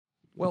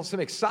Well,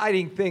 some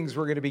exciting things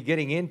we're going to be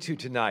getting into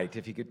tonight.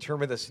 If you could turn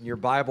with us in your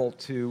Bible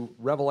to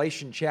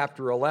Revelation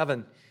chapter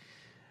 11.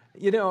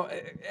 You know,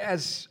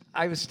 as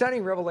I was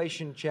studying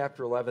Revelation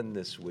chapter 11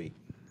 this week,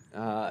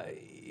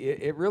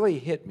 it really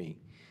hit me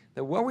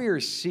that what we are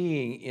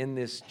seeing in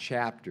this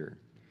chapter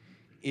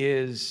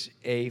is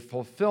a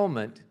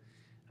fulfillment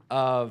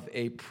of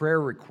a prayer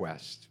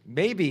request,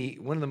 maybe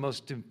one of the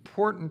most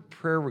important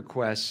prayer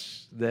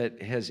requests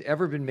that has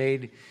ever been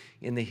made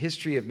in the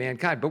history of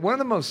mankind, but one of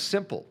the most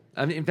simple.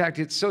 I mean, in fact,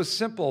 it's so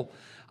simple,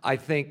 I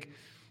think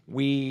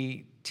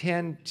we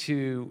tend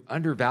to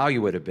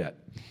undervalue it a bit.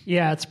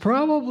 Yeah, it's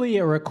probably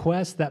a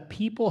request that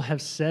people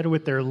have said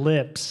with their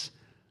lips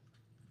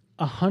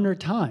 100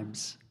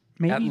 times,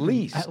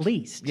 maybe at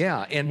least.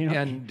 Yeah,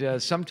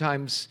 and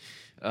sometimes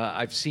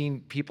I've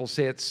seen people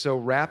say it so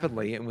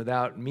rapidly and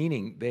without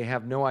meaning, they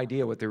have no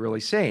idea what they're really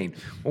saying.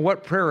 Well,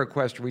 what prayer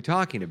request are we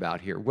talking about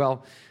here?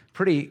 Well,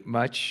 pretty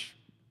much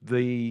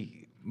the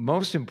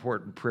most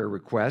important prayer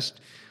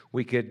request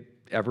we could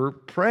ever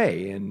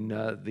pray in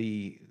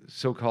the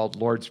so-called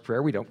Lord's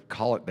Prayer. We don't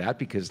call it that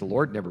because the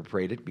Lord never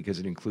prayed it, because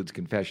it includes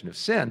confession of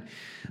sin.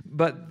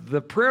 But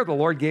the prayer the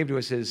Lord gave to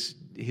us as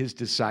his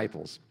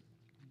disciples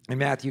in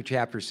Matthew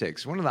chapter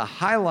 6, one of the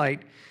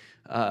highlight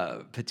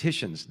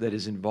petitions that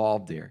is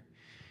involved there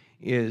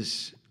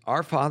is,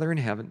 Our Father in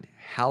heaven,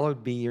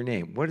 hallowed be your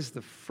name. What is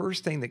the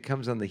first thing that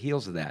comes on the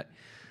heels of that?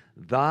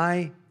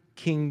 Thy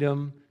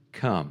kingdom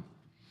come.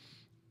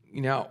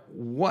 You know,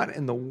 what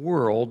in the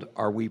world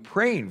are we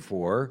praying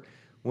for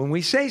when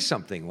we say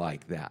something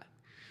like that?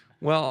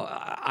 Well,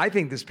 I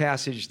think this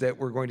passage that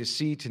we're going to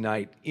see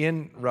tonight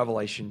in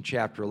Revelation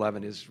chapter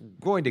 11 is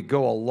going to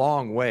go a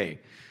long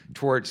way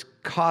towards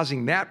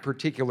causing that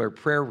particular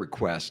prayer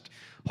request,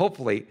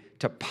 hopefully,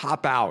 to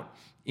pop out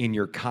in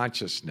your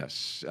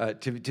consciousness,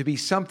 to be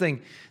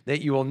something that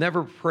you will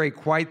never pray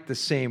quite the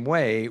same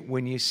way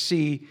when you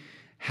see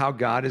how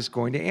God is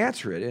going to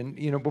answer it. And,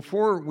 you know,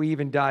 before we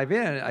even dive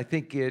in, I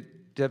think it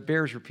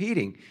bears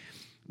repeating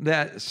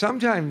that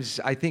sometimes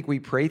I think we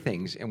pray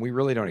things and we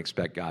really don't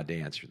expect God to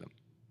answer them.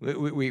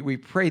 We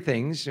pray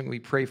things and we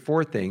pray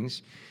for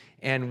things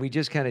and we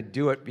just kind of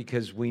do it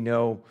because we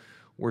know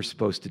we're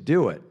supposed to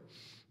do it.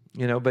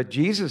 You know, but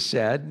Jesus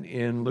said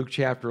in Luke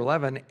chapter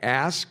 11,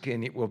 ask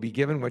and it will be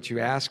given what you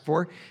ask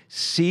for.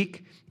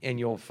 Seek and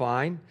you'll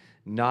find.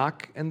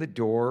 Knock and the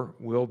door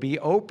will be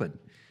open.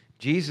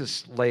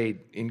 Jesus laid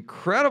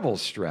incredible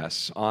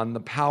stress on the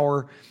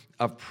power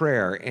of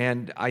prayer.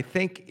 And I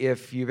think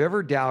if you've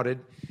ever doubted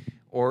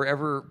or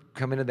ever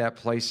come into that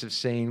place of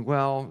saying,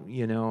 well,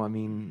 you know, I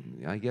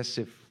mean, I guess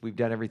if we've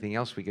done everything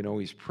else, we can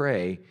always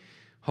pray.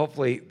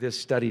 Hopefully this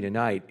study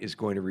tonight is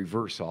going to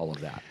reverse all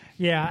of that.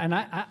 Yeah, and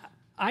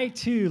I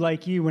too,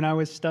 like you, when I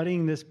was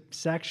studying this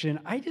section,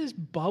 I just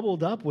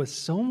bubbled up with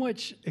so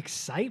much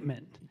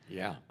excitement.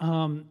 Yeah.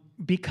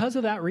 Because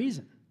of that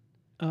reason.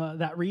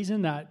 That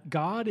reason that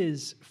God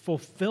is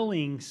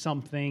fulfilling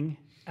something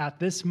at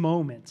this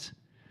moment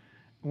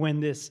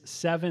when this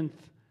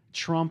seventh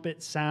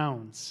trumpet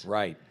sounds.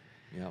 Right.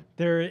 Yeah.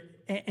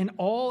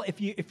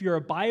 If you're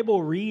a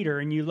Bible reader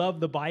and you love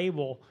the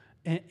Bible,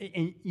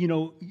 and you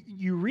know,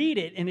 you read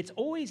it and it's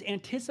always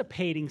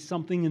anticipating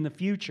something in the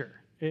future.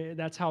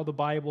 That's how the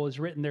Bible is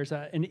written. There's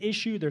an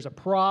issue, there's a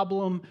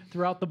problem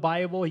throughout the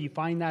Bible. You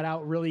find that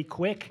out really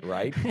quick.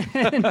 Right.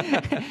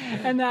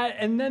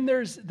 and then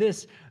there's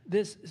this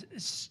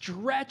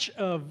stretch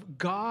of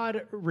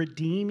God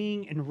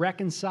redeeming and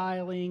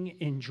reconciling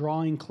and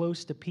drawing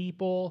close to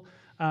people.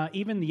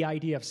 Even the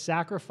idea of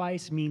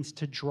sacrifice means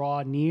to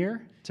draw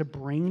near, to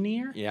bring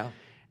near. Yeah.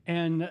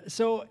 And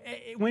so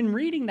when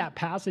reading that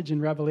passage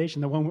in Revelation,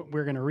 the one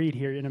we're going to read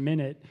here in a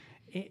minute,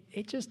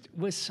 it just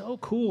was so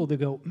cool to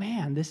go,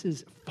 man, this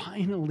is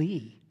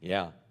finally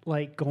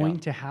going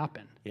to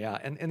happen. Yeah,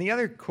 and the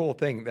other cool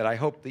thing that I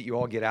hope that you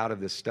all get out of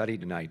this study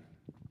tonight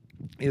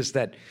is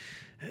that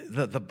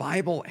the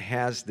Bible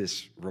has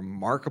this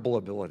remarkable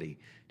ability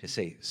to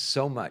say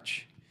so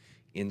much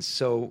in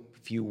so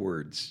few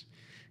words.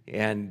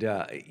 And,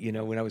 you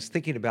know, when I was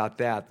thinking about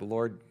that, the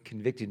Lord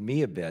convicted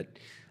me a bit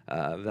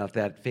about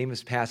that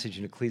famous passage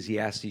in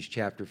Ecclesiastes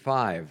chapter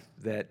 5,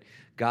 that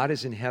God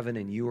is in heaven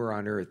and you are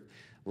on earth.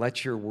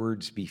 Let your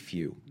words be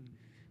few.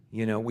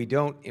 You know, we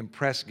don't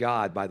impress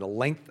God by the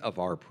length of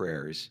our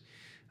prayers.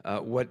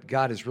 What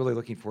God is really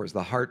looking for is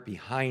the heart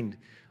behind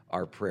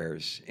our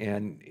prayers.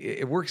 And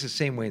it works the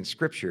same way in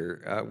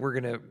Scripture. We're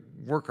going to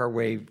work our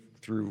way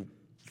through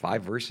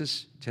 5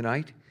 verses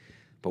tonight.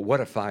 But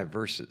what 5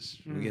 verses?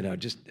 You know,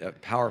 just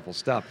powerful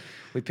stuff.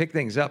 We pick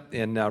things up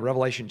in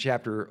Revelation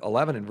chapter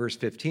 11 and verse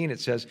 15. It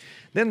says,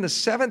 Then the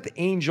 7th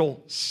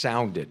angel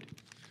sounded.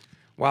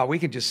 Wow, we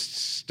can just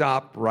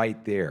stop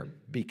right there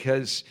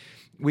because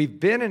we've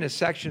been in a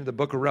section of the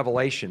book of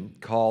Revelation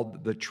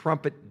called the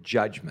Trumpet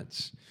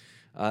Judgments.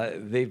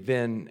 They've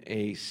been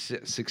a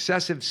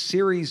successive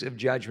series of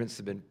judgments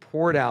that have been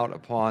poured out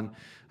upon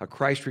a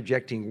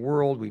Christ-rejecting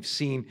world. We've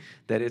seen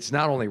that it's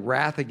not only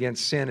wrath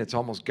against sin, it's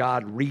almost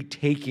God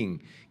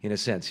retaking, in a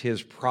sense,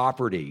 his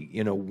property,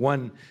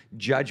 one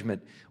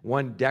judgment,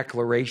 one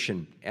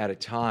declaration at a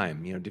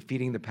time,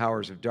 defeating the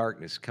powers of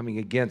darkness, coming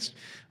against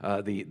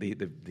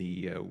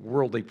the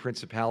worldly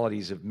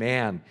principalities of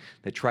man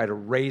that try to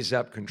raise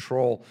up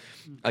control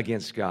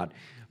against God.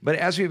 But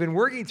as we've been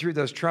working through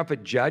those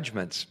trumpet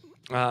judgments,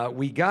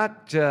 we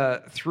got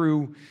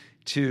through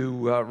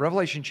to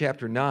Revelation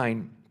chapter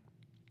 9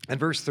 and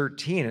verse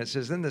 13. It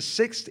says, "Then the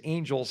sixth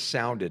angel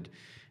sounded,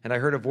 and I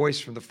heard a voice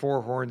from the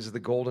four horns of the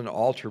golden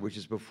altar, which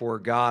is before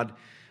God."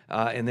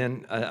 And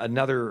then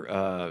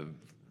another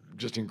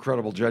just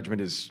incredible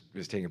judgment is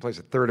taking place.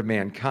 A third of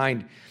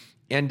mankind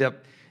end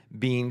up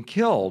being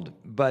killed.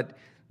 But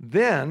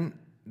then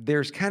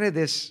there's kind of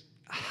this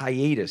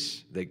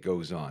hiatus that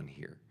goes on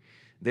here.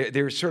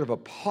 There's sort of a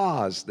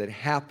pause that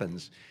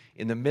happens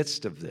in the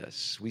midst of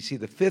this. We see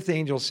the fifth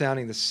angel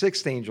sounding, the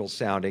sixth angel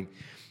sounding,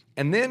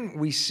 and then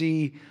we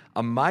see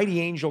a mighty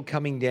angel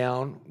coming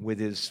down with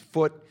his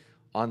foot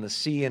on the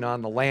sea and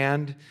on the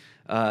land,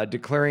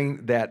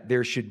 declaring that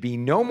there should be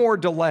no more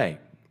delay.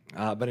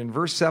 But in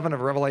verse 7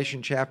 of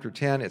Revelation chapter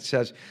 10, it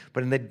says,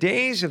 "But in the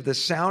days of the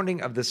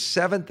sounding of the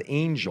seventh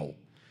angel,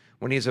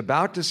 when he is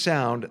about to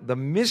sound, the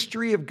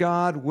mystery of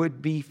God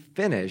would be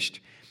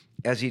finished,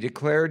 as he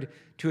declared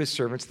to his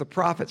servants, the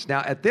prophets." Now,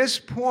 at this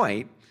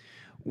point,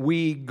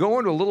 we go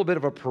into a little bit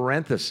of a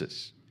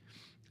parenthesis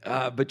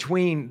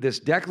between this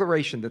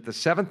declaration that the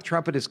seventh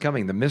trumpet is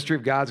coming, the mystery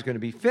of God is going to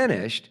be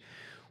finished.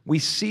 We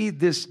see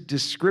this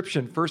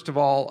description, first of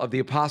all, of the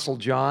Apostle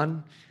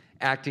John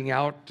acting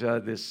out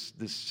this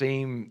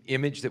same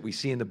image that we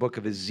see in the book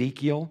of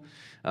Ezekiel,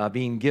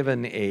 being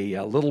given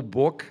a little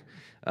book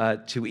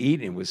to eat,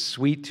 and it was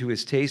sweet to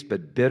his taste,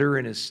 but bitter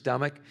in his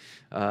stomach.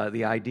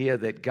 The idea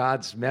that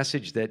God's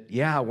message that,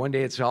 one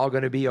day it's all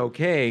going to be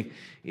okay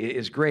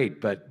is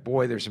great, but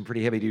boy, there's some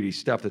pretty heavy-duty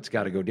stuff that's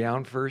got to go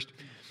down first.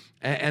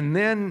 And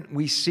then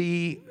we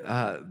see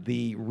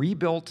the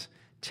rebuilt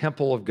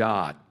temple of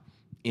God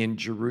in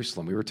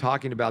Jerusalem. We were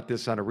talking about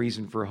this on A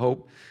Reason for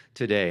Hope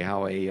today,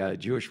 how a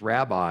Jewish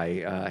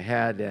rabbi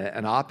had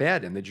an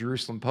op-ed in the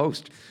Jerusalem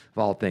Post, of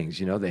all things,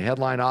 the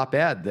headline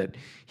op-ed that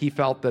he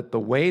felt that the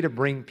way to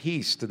bring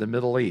peace to the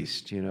Middle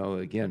East,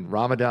 again,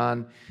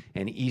 Ramadan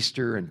and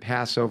Easter and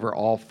Passover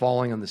all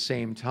falling on the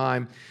same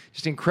time,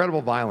 just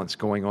incredible violence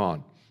going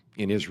on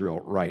in Israel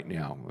right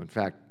now. In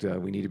fact,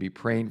 we need to be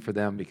praying for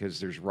them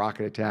because there's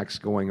rocket attacks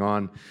going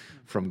on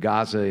from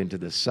Gaza into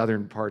the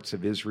southern parts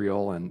of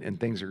Israel, and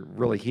things are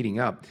really heating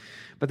up.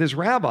 But this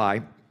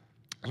Rabbi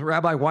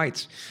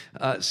Weitz,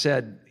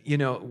 said,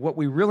 what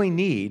we really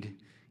need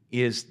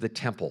is the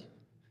temple.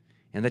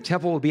 And the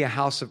temple will be a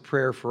house of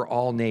prayer for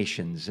all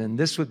nations. And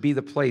this would be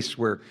the place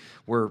where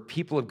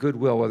people of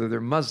goodwill, whether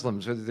they're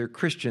Muslims, whether they're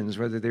Christians,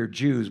 whether they're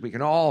Jews, we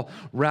can all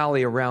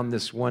rally around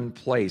this one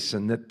place.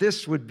 And that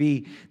this would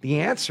be the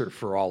answer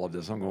for all of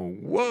this. I'm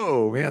going,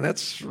 whoa, man,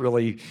 that's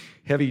really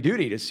heavy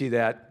duty to see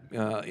that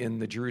in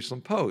the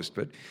Jerusalem Post.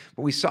 But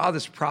we saw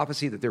this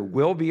prophecy that there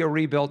will be a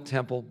rebuilt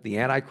temple. The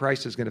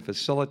Antichrist is going to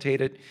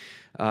facilitate it.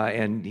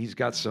 And he's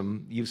got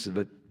some use of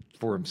it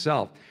for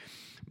himself.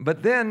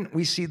 But then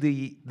we see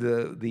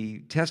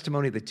the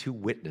testimony of the two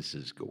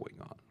witnesses going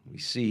on. We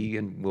see,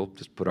 and we'll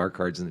just put our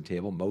cards on the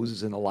table,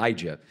 Moses and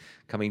Elijah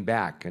coming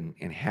back and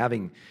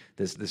having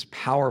this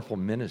powerful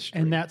ministry.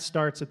 And that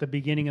starts at the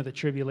beginning of the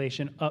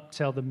tribulation up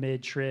till the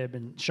mid-trib,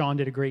 and Sean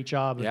did a great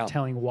job of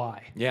telling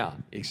why. Yeah,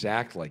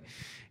 exactly.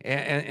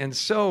 And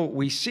so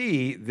we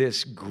see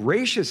this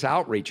gracious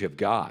outreach of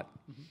God.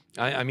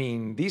 I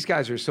mean, these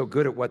guys are so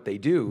good at what they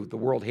do, the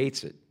world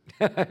hates it,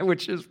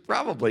 which is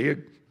probably a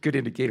good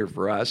indicator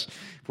for us.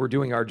 If we're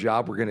doing our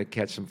job, we're going to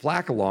catch some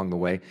flack along the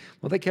way.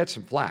 Well, they catch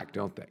some flack,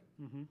 don't they?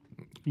 Mm-hmm.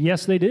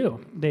 Yes, they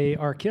do. They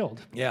are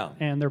killed. Yeah.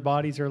 And their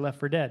bodies are left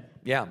for dead.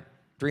 Yeah.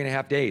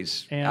 3.5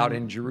 days out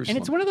in Jerusalem.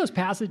 And it's one of those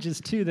passages,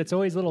 too, that's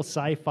always a little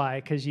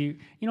sci-fi, because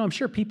I'm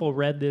sure people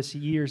read this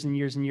years and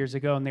years and years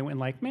ago, and they went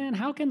like, man,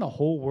 how can the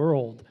whole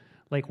world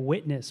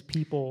witness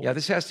people? Yeah,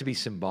 this has to be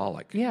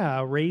symbolic.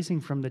 Yeah, raising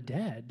from the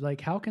dead.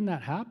 How can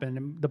that happen?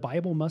 And the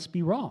Bible must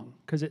be wrong,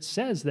 because it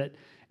says that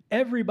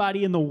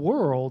everybody in the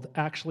world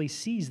actually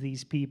sees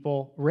these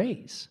people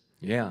raise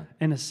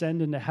and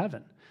ascend into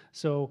heaven.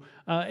 So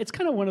it's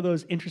kind of one of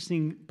those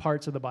interesting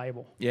parts of the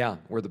Bible. Yeah,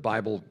 where the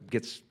Bible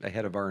gets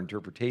ahead of our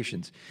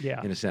interpretations,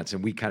 in a sense,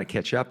 and we kind of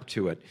catch up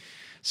to it.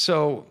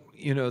 So,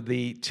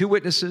 the two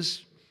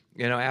witnesses,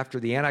 after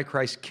the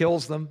Antichrist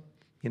kills them,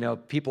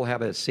 people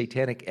have a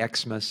satanic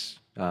Xmas,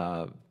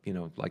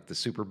 like the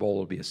Super Bowl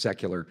will be a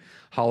secular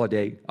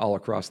holiday all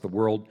across the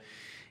world.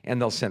 And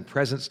they'll send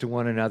presents to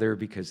one another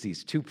because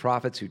these two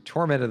prophets who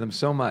tormented them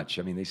so much,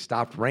 they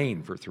stopped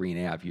rain for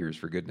 3.5 years,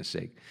 for goodness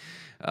sake,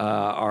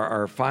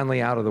 are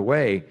finally out of the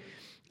way.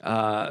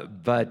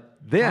 But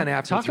then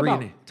after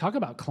talk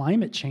about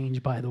climate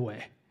change, by the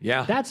way.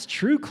 Yeah. That's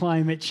true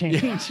climate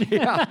change.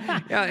 Yeah.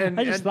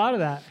 I just thought of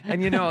that.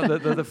 And you know,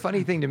 the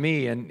funny thing to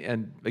me,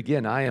 and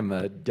again, I am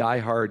a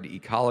diehard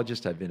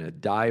ecologist. I've been a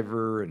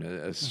diver and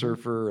a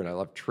surfer, and I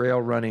love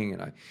trail running,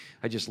 and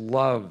I just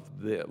love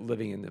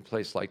living in a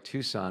place like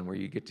Tucson where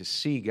you get to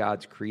see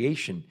God's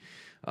creation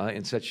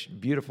in such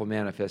beautiful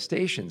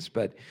manifestations.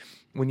 But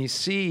when you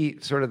see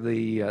sort of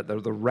the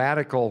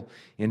radical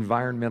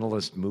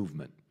environmentalist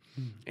movement,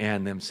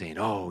 and them saying,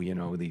 oh, you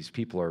know, these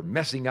people are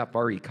messing up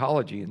our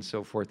ecology and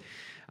so forth,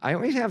 I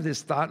always have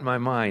this thought in my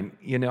mind,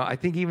 you know, I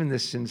think even the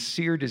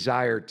sincere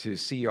desire to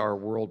see our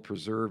world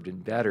preserved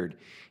and bettered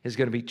is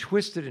going to be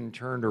twisted and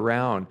turned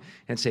around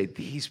and say,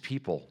 these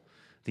people,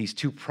 these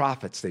two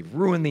prophets, they've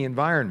ruined the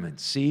environment.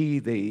 See,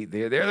 they're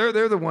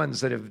the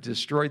ones that have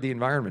destroyed the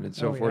environment and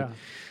so forth. Yeah.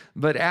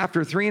 But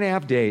after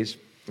 3.5 days,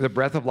 the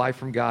breath of life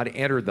from God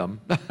entered them.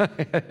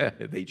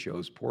 They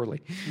chose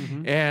poorly.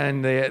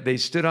 And they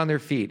stood on their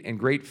feet, and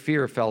great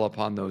fear fell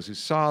upon those who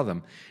saw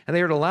them. And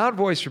they heard a loud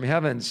voice from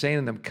heaven saying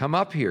to them, come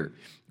up here.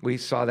 We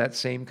saw that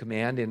same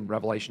command in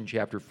Revelation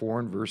chapter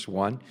 4 and verse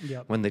 1,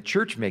 when the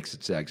church makes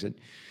its exit.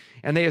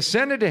 And they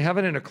ascended to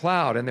heaven in a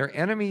cloud, and their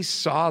enemies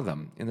saw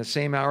them. In the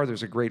same hour, there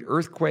was a great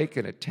earthquake,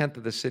 and 1/10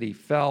 of the city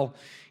fell.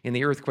 In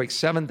the earthquake,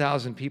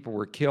 7,000 people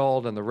were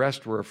killed, and the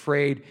rest were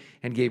afraid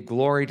and gave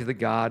glory to the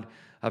God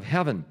of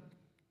heaven.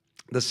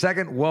 The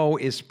second woe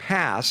is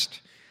past.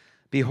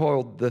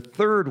 Behold, the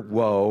third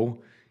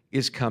woe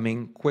is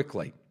coming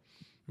quickly.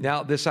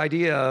 Now, this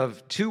idea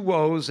of 2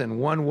 woes and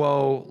 1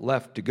 woe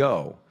left to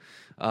go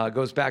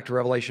goes back to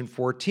Revelation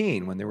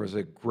 14, when there was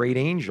a great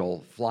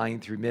angel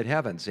flying through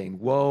mid-heaven saying,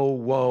 woe,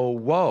 woe,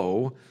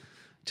 woe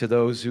to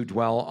those who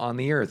dwell on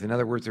the earth. In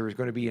other words, there was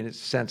going to be, in a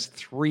sense,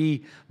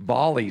 3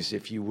 volleys,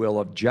 if you will,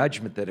 of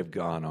judgment that have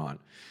gone on.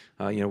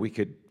 We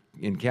could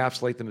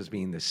encapsulate them as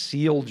being the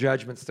seal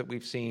judgments that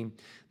we've seen.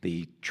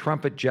 The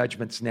trumpet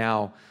judgments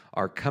now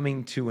are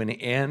coming to an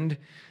end,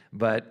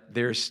 but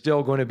there's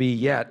still going to be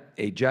yet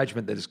a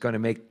judgment that is going to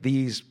make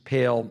these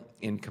pale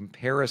in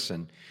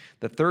comparison.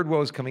 The third woe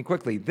is coming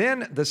quickly.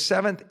 Then the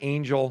 7th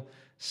angel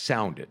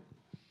sounded.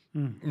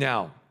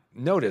 Now,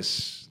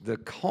 notice the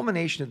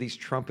culmination of these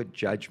trumpet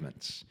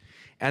judgments.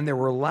 And there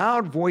were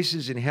loud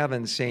voices in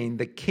heaven saying,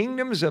 the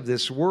kingdoms of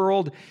this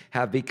world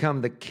have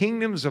become the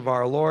kingdoms of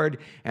our Lord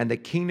and the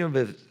kingdom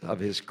of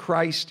his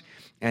Christ,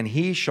 and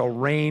he shall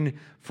reign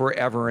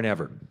forever and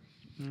ever.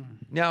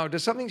 Now,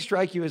 does something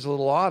strike you as a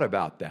little odd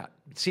about that?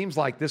 It seems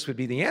like this would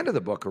be the end of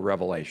the book of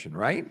Revelation,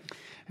 right?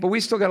 But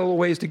we still got a little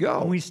ways to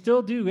go. We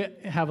still do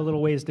have a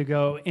little ways to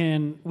go,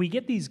 and we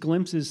get these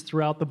glimpses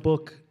throughout the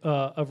book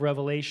of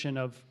Revelation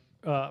of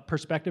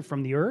perspective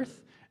from the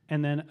earth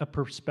and then a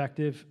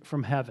perspective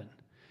from heaven.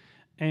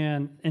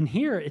 And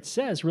here it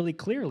says really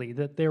clearly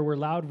that there were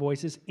loud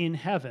voices in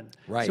heaven.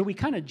 Right. So we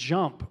kind of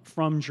jump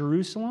from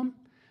Jerusalem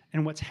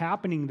and what's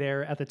happening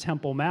there at the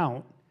Temple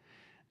Mount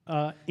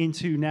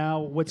into now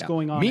what's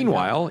going on.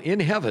 Meanwhile, in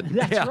heaven.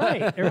 That's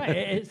right.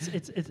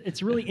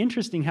 It's really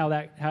interesting how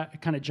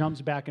that kind of jumps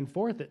back and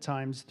forth at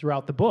times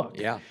throughout the book.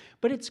 Yeah.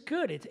 But it's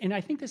good. And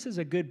I think this is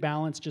a good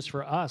balance just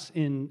for us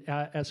in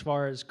as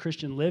far as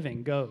Christian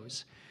living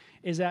goes.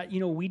 Is that,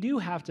 we do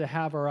have to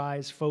have our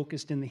eyes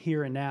focused in the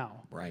here and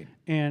now. Right.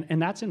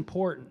 And that's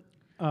important.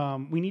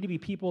 We need to be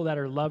people that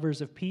are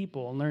lovers of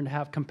people and learn to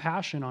have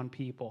compassion on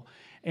people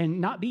and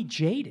not be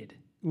jaded,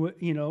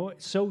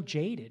 so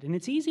jaded. And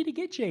it's easy to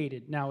get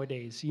jaded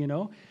nowadays,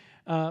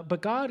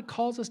 But God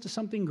calls us to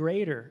something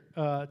greater,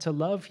 to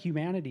love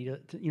humanity.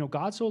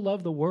 God so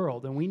loved the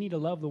world, and we need to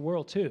love the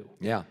world too.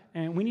 Yeah.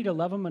 And we need to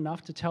love them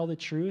enough to tell the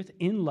truth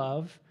in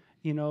love.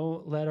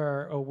 Let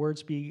our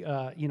words be,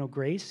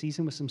 grace,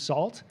 seasoned with some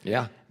salt.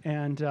 Yeah.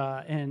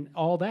 And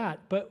all that.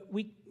 But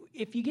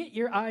if you get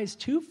your eyes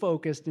too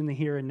focused in the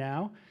here and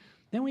now,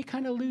 then we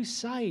kind of lose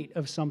sight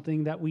of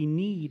something that we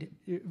need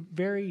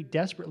very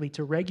desperately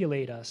to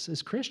regulate us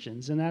as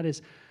Christians. And that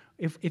is,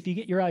 if you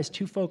get your eyes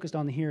too focused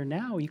on the here and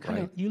now, you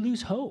you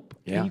lose hope.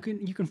 Yeah.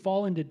 And you can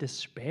fall into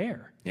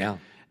despair. Yeah.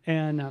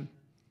 And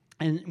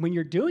when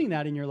you're doing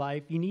that in your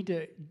life, you need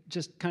to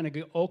just kind of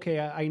go,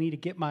 okay, I need to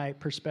get my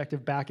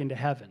perspective back into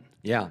heaven.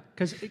 Yeah.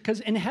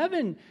 Because in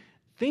heaven,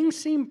 things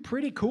seem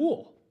pretty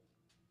cool.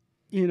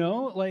 And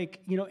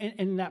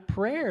that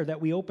prayer that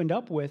we opened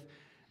up with,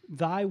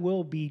 thy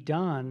will be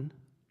done.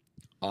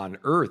 On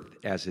earth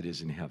as it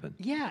is in heaven.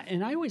 Yeah,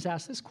 and I always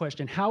ask this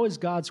question, how is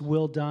God's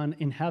will done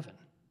in heaven?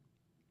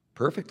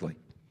 Perfectly.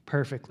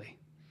 Perfectly.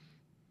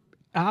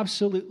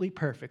 Absolutely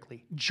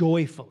perfectly.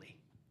 Joyfully.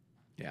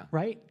 Yeah.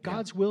 Right?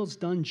 God's will's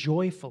done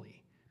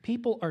joyfully.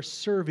 People are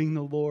serving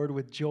the Lord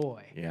with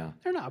joy. Yeah.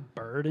 They're not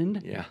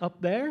burdened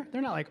up there.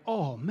 They're not like,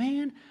 oh,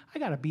 man, I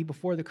got to be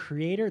before the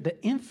Creator,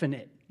 the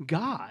infinite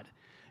God.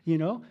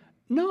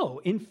 No,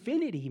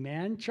 infinity,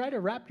 man. Try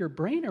to wrap your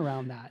brain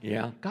around that.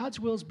 Yeah. God's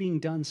will's being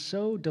done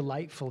so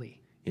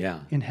delightfully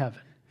in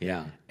heaven.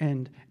 Yeah.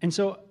 And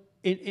so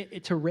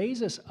to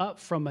raise us up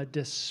from a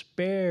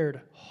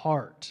despaired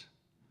heart,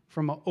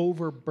 from an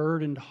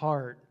overburdened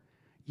heart,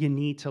 you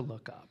need to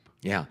look up.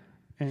 Yeah.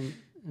 And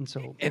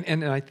so...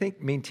 And I think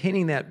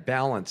maintaining that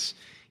balance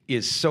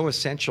is so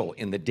essential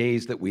in the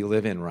days that we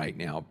live in right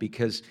now,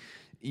 because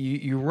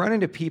you run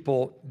into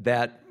people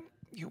that,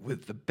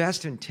 with the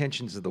best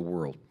intentions of the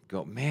world,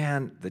 go,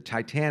 man, the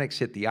Titanic's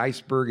hit the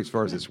iceberg as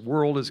far as this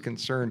world is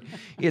concerned.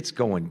 It's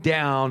going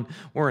down.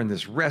 We're in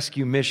this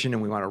rescue mission,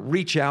 and we want to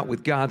reach out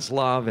with God's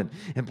love. And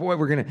boy,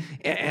 we're going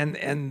to...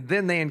 And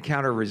then they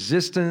encounter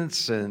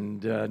resistance,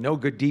 and no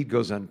good deed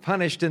goes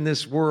unpunished in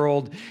this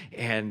world.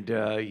 And,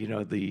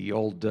 the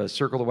old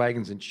circle the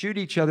wagons and shoot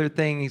each other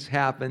things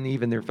happen.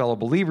 Even their fellow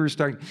believers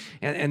start...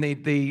 And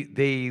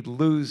they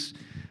lose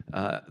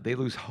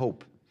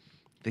hope.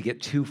 They get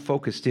too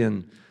focused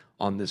in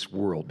on this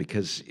world,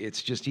 because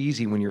it's just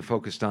easy when you're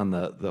focused on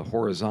the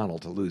horizontal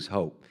to lose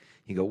hope.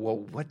 You go, well,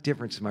 what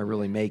difference am I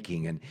really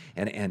making?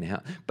 And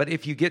how? But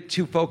if you get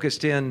too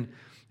focused in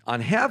on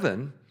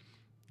heaven,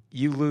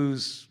 you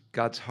lose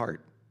God's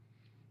heart.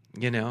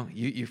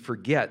 You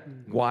forget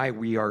why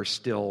we are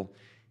still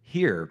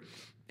here.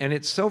 And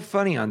it's so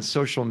funny on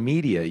social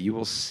media. You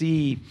will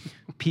see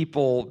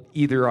people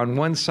either on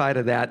one side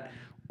of that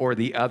or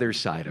the other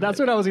side of it. That's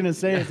what I was going to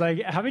say. It's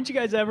like, haven't you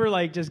guys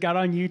ever just got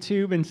on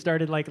YouTube and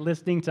started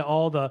listening to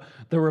all the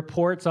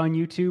reports on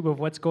YouTube of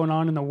what's going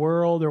on in the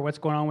world, or what's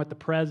going on with the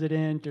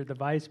president or the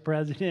vice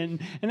president?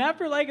 And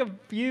after a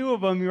few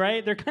of them,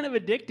 right, they're kind of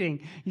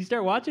addicting. You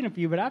start watching a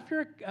few, but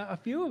after a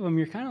few of them,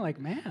 you're kind of like,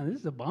 man,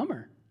 this is a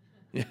bummer.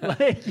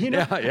 Yeah.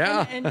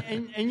 Yeah.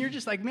 And you're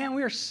just like, man,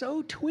 we are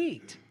so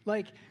tweaked.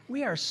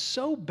 We are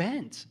so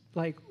bent.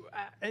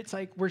 It's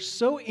like we're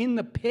so in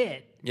the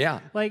pit.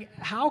 Yeah.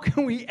 How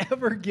can we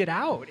ever get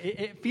out?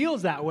 It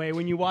feels that way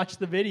when you watch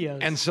the videos.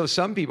 And so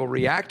some people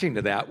reacting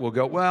to that will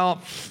go,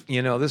 well,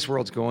 this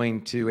world's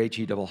going to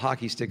HE double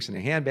hockey sticks in a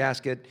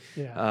handbasket,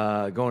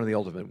 going to the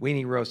ultimate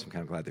weenie roast. I'm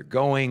kind of glad they're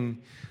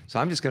going. So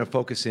I'm just going to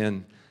focus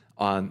in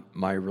on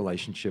my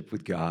relationship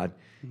with God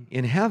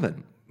in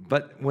heaven.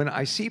 But when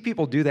I see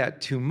people do that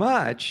too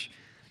much,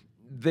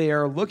 they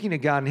are looking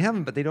at God in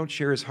heaven, but they don't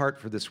share his heart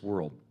for this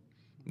world.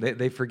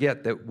 They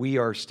forget that we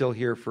are still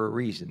here for a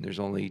reason. There's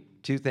only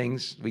two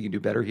things we can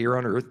do better here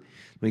on earth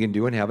we can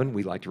do in heaven.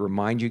 We like to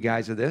remind you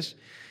guys of this.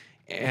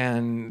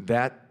 And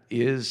that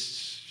is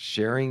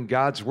sharing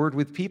God's word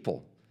with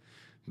people.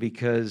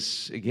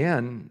 Because,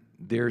 again,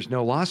 there's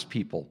no lost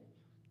people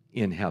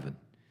in heaven.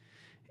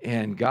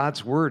 And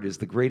God's word is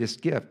the greatest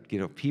gift.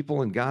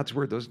 People and God's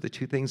word, those are the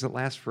two things that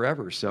last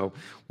forever. So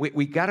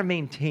we got to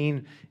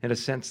maintain, in a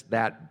sense,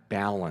 that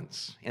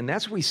balance. And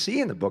that's what we see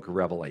in the book of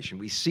Revelation.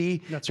 We see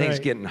things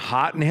getting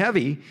hot and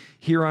heavy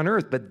here on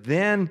earth. But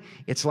then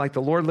it's like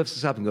the Lord lifts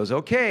us up and goes,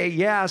 okay,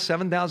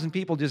 7,000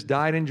 people just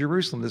died in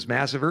Jerusalem, this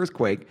massive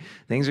earthquake.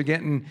 Things are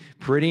getting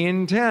pretty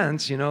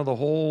intense. The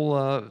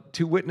whole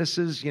two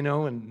witnesses,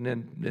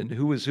 and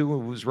who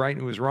was right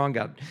and who was wrong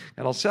got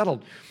all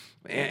settled.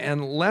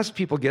 And lest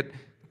people get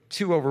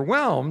too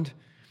overwhelmed,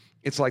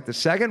 it's like the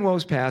second woe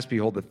is past,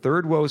 behold, the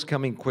third woe is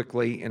coming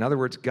quickly. In other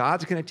words,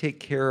 God's going to take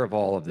care of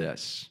all of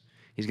this.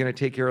 He's going to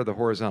take care of the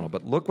horizontal.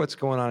 But look what's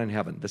going on in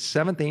heaven. The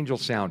seventh angel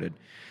sounded.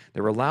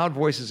 There were loud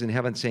voices in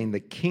heaven saying,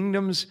 the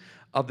kingdoms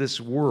of this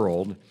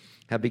world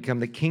have become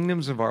the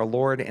kingdoms of our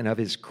Lord and of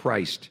his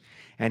Christ,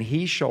 and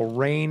he shall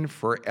reign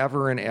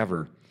forever and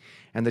ever.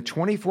 And the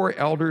 24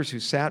 elders who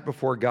sat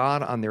before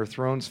God on their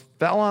thrones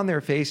fell on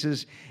their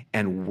faces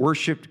and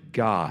worshiped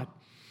God.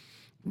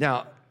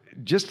 Now,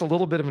 just a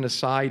little bit of an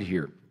aside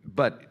here,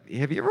 but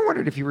have you ever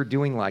wondered if you were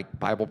doing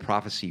Bible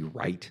prophecy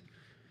right?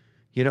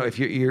 If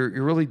you're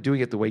really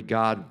doing it the way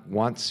God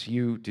wants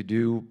you to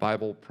do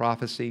Bible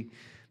prophecy?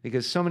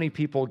 Because so many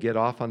people get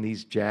off on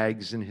these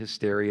jags and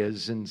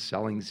hysterias and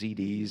selling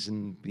CDs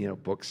and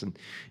books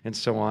and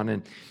so on.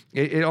 And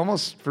it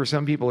almost, for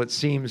some people, it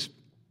seems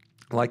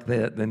like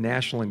the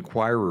National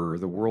Enquirer or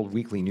the World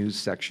Weekly News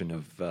section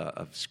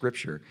of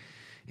Scripture.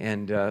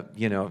 And,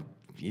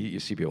 you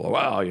see people,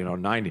 wow,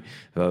 90.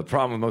 The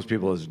problem with most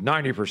people is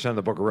 90% of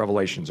the book of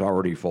Revelation is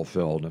already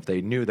fulfilled. And if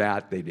they knew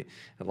that, they'd be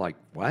like,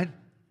 what?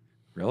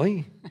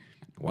 Really?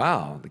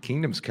 Wow, the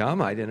kingdom's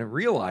come? I didn't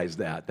realize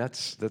that.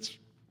 That's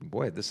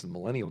boy, this is the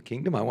millennial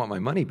kingdom. I want my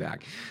money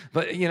back.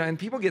 But, and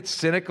people get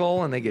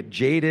cynical and they get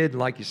jaded,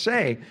 like you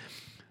say.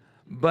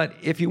 But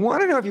if you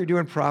want to know if you're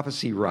doing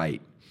prophecy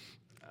right,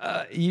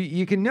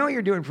 you can know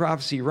you're doing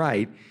prophecy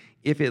right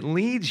if it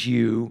leads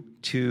you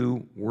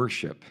to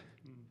worship.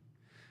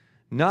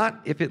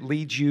 Not if it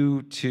leads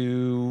you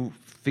to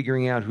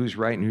figuring out who's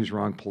right and who's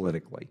wrong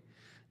politically.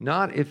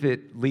 Not if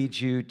it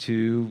leads you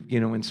to,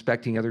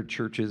 inspecting other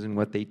churches and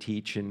what they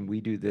teach, and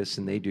we do this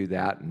and they do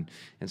that. And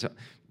so,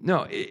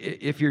 no,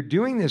 if you're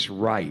doing this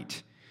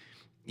right,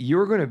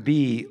 you're going to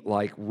be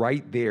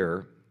right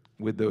there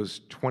with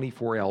those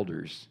 24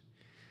 elders,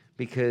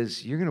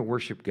 because you're going to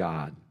worship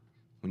God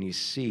when you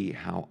see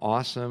how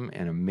awesome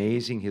and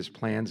amazing his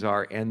plans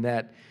are, and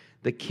that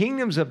the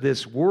kingdoms of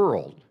this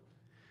world,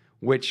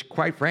 which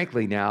quite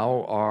frankly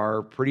now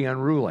are pretty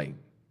unruly,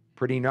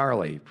 pretty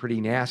gnarly, pretty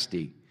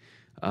nasty,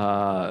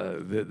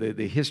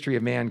 the history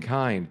of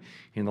mankind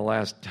in the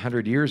last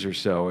 100 years or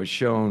so has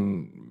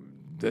shown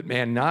that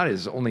man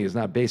is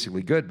not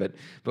basically good,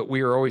 but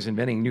we are always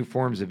inventing new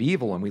forms of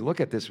evil, and we look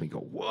at this and we go,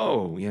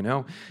 whoa,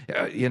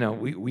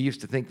 we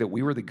used to think that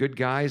we were the good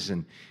guys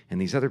and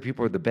these other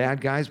people are the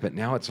bad guys, but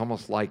now it's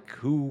almost like,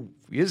 who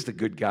is the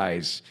good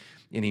guys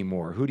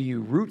anymore? Who do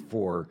you root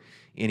for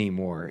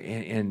anymore?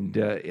 And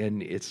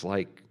it's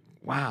like,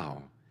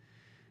 wow,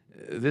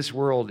 this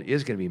world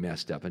is going to be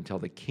messed up until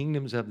the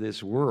kingdoms of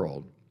this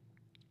world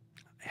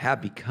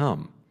have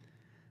become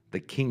the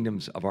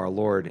kingdoms of our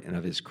Lord and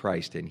of his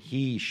Christ, and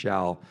he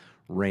shall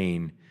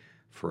reign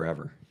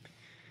forever.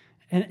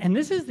 And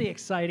this is the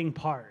exciting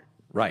part.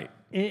 Right.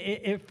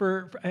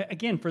 For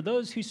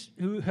those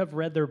who have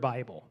read their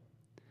Bible,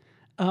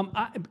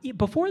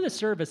 before the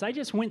service, I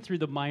just went through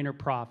the minor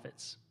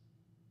prophets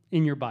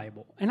in your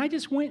Bible. And I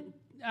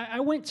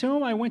went to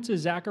them. I went to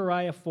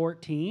Zechariah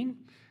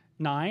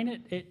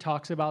 14:9. It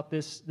talks about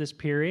this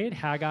period.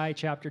 Haggai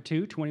chapter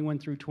 2, 21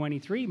 through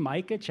 23.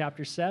 Micah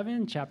chapter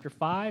 7, chapter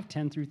 5,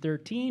 10 through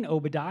 13.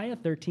 Obadiah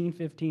 13,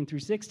 15 through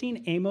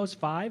 16. Amos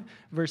 5,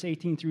 verse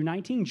 18 through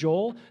 19.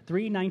 Joel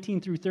 3,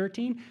 19 through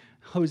 13.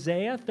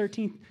 Hosea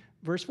 13,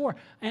 verse 4.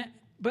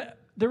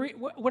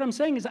 What I'm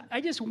saying is I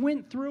just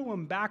went through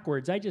them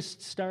backwards. I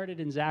just started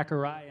in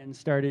Zechariah and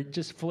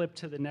just flipped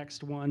to the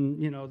next one,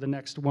 the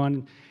next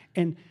one.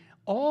 And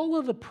all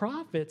of the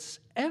prophets,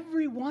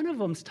 every one of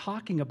them's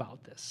talking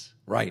about this.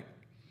 Right.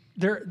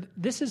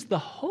 This is the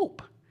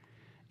hope,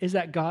 is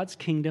that God's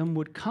kingdom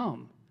would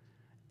come.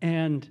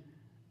 And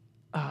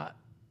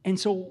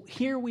so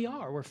here we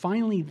are. We're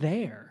finally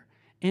there.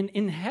 And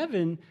in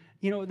heaven,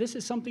 this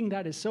is something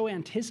that is so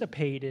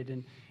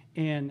anticipated.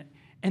 And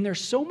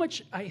there's so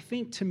much, I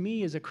think, to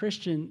me as a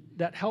Christian,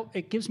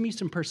 it gives me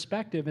some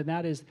perspective, and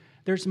that is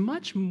there's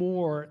much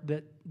more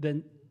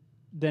than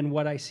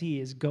what I see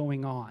is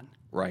going on.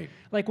 Right.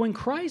 Like when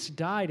Christ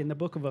died in the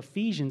book of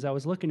Ephesians, I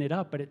was looking it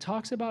up, but it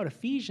talks about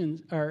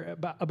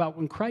about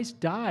when Christ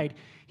died,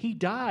 he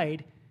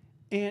died,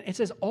 and it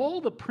says all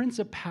the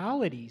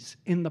principalities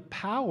and the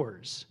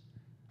powers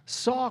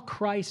saw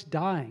Christ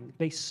dying.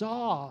 They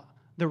saw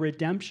the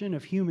redemption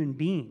of human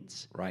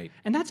beings. Right.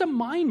 And that's a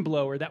mind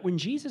blower, that when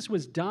Jesus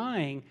was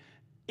dying,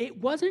 it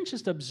wasn't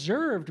just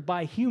observed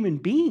by human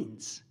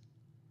beings,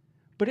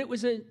 but it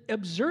was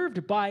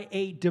observed by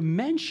a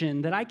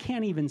dimension that I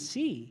can't even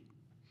see,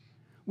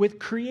 with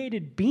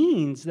created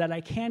beings that I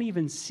can't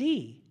even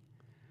see,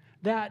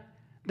 that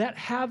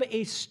have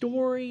a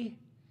story,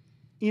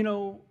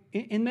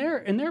 in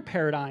their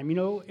paradigm,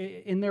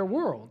 in their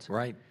world.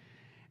 Right.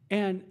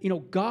 And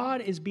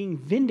God is being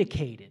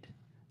vindicated.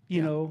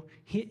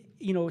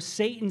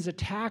 Satan's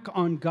attack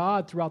on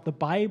God throughout the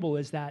Bible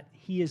is that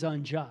he is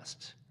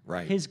unjust.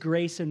 Right. His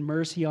grace and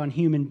mercy on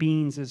human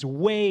beings is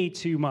way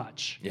too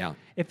much. Yeah.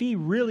 If he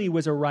really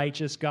was a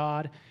righteous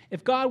God,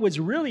 if God was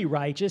really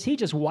righteous, he'd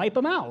just wipe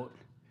them out.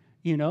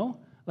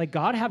 Like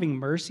God having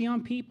mercy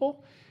on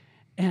people.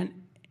 And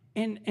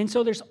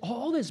so there's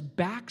all this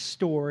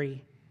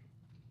backstory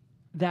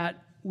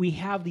that we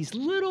have, these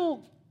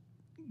little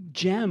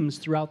gems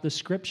throughout the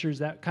scriptures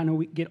that kind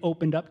of get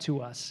opened up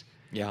to us.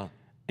 Yeah.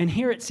 And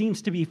here it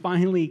seems to be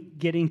finally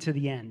getting to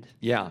the end.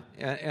 Yeah.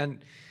 And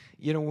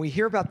when we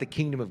hear about the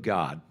kingdom of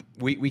God,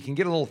 we can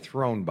get a little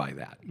thrown by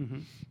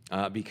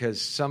that,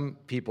 because some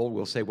people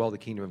will say, well, the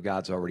kingdom of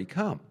God's already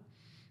come,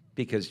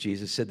 because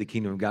Jesus said the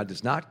kingdom of God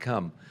does not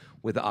come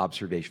with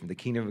observation. The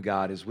kingdom of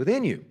God is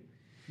within you.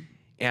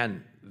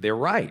 And they're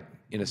right,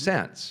 in a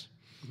sense,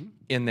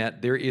 in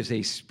that there is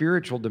a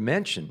spiritual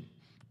dimension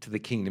to the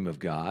kingdom of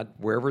God,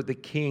 wherever the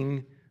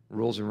king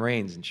rules and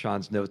reigns. In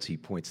Sean's notes, he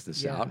points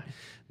this out,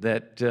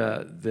 that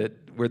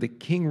where the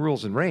king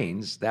rules and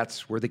reigns,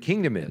 that's where the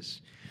kingdom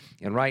is.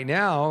 And right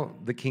now,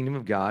 the kingdom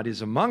of God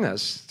is among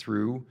us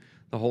through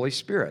the Holy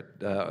Spirit.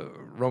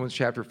 Romans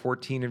chapter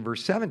 14 and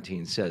verse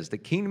 17 says, the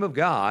kingdom of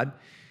God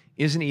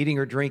isn't eating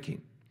or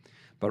drinking,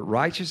 but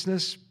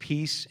righteousness,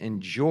 peace,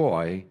 and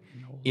joy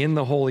in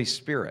the Holy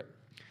Spirit.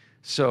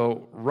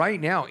 So right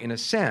now, in a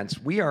sense,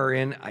 we are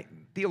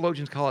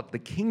theologians call it the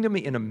kingdom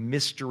in a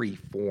mystery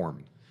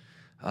form,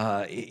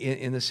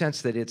 in the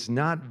sense that it's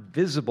not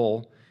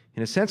visible,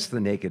 in a sense, to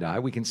the naked eye.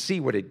 We can see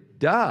what it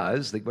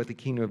does, what the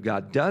kingdom of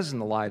God does in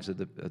the lives of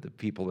the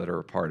people that are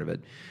a part of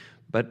it,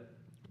 but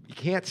you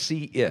can't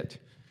see it.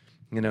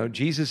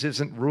 Jesus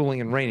isn't ruling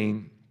and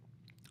reigning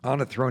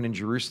on a throne in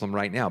Jerusalem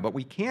right now, but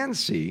we can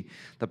see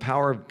the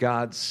power of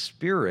God's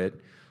Spirit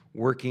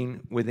working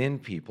within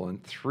people in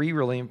three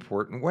really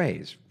important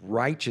ways.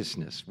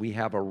 Righteousness. We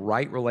have a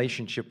right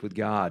relationship with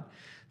God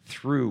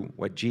through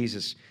what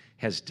Jesus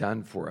has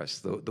done for us.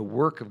 The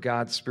work of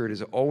God's Spirit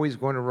is always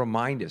going to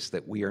remind us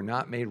that we are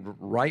not made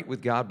right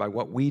with God by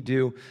what we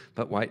do,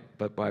 but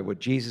by what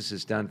Jesus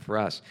has done for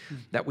us.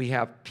 That we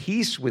have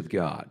peace with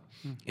God.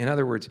 In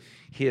other words,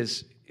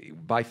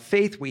 by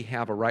faith we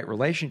have a right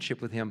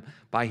relationship with him.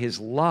 By his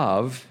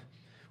love,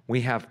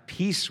 we have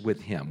peace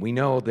with him. We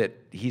know that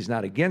he's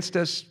not against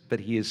us, but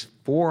he is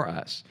for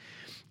us.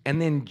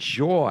 And then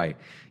joy.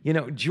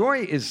 Joy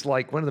is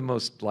like one of the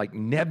most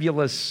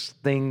nebulous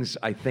things,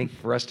 I think,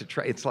 for us to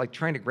try. It's like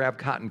trying to grab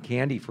cotton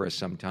candy for us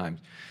sometimes,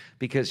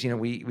 because,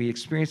 we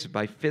experience it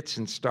by fits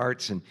and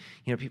starts. And,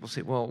 people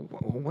say, well,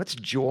 what's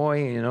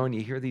joy? And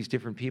you hear these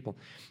different people.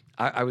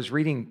 I was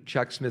reading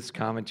Chuck Smith's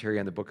commentary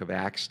on the book of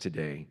Acts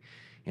today.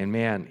 And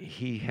man,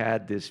 he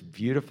had this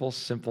beautiful,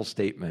 simple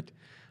statement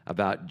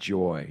about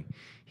joy.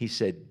 He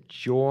said,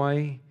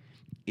 joy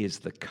is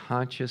the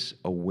conscious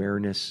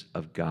awareness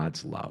of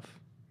God's love.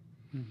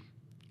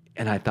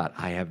 And I thought,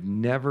 I have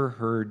never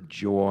heard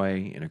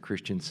joy in a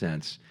Christian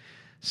sense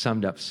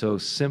summed up so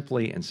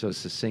simply and so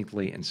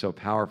succinctly and so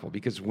powerful.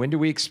 Because when do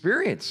we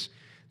experience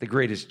the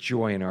greatest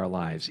joy in our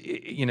lives?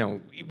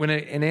 When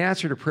an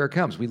answer to prayer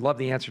comes, we love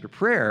the answer to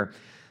prayer,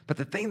 but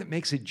the thing that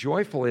makes it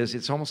joyful is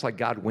it's almost like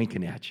God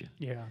winking at you.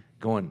 Yeah.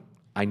 Going,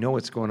 I know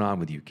what's going on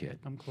with you, kid.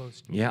 I'm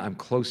close to you. Yeah, I'm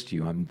close to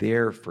you. I'm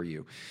there for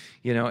you.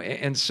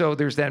 And so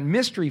there's that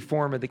mystery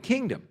form of the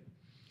kingdom.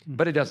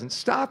 But it doesn't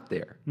stop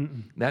there.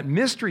 That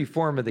mystery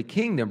form of the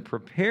kingdom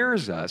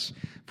prepares us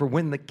for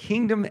when the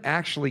kingdom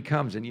actually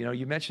comes. And,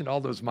 you mentioned all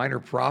those minor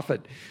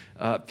prophet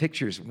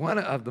pictures. One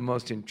of the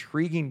most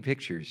intriguing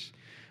pictures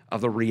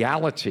of the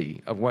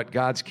reality of what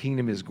God's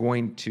kingdom is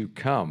going to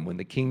come when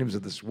the kingdoms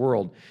of this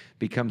world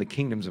become the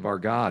kingdoms of our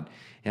God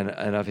and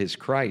of his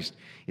Christ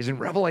is in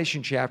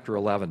Revelation chapter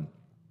 11.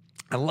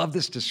 I love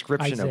this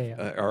description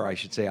or I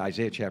should say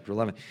Isaiah chapter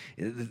 11.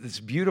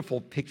 This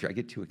beautiful picture. I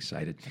get too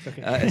excited.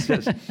 Okay. It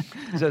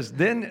says,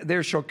 then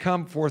there shall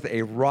come forth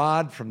a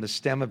rod from the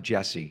stem of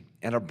Jesse,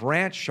 and a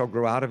branch shall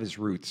grow out of his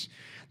roots.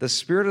 The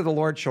Spirit of the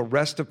Lord shall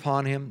rest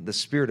upon him, the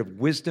Spirit of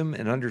wisdom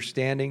and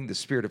understanding, the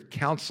Spirit of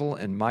counsel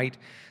and might,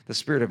 the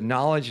Spirit of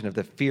knowledge and of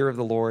the fear of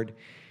the Lord.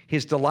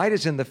 His delight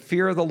is in the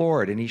fear of the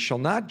Lord, and he shall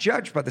not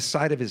judge by the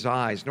sight of his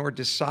eyes, nor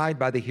decide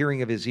by the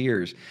hearing of his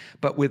ears,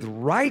 but with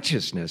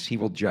righteousness he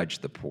will judge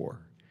the poor,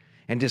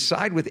 and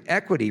decide with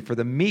equity for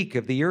the meek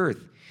of the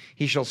earth.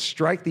 He shall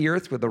strike the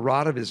earth with the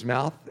rod of his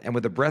mouth, and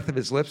with the breath of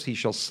his lips he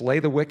shall slay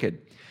the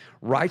wicked.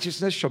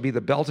 Righteousness shall be the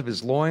belt of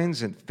his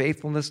loins, and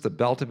faithfulness the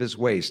belt of his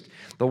waist.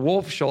 The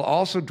wolf shall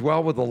also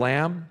dwell with the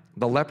lamb.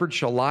 The leopard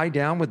shall lie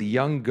down with the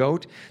young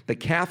goat, the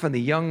calf and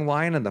the young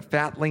lion and the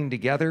fatling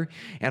together,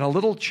 and a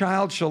little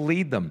child shall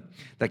lead them.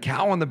 The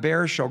cow and the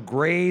bear shall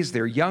graze,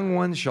 their young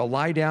ones shall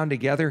lie down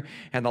together,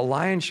 and the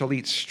lion shall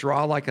eat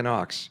straw like an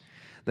ox.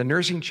 The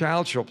nursing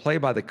child shall play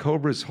by the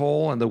cobra's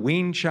hole, and the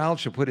weaned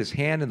child shall put his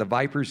hand in the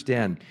viper's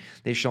den.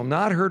 They shall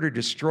not hurt or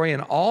destroy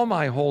in all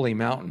my holy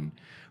mountain,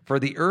 for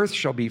the earth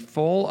shall be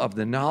full of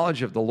the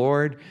knowledge of the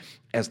Lord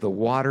as the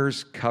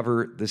waters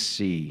cover the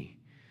sea.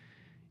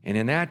 And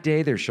in that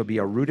day there shall be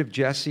a root of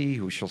Jesse,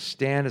 who shall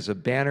stand as a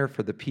banner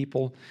for the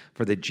people,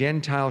 for the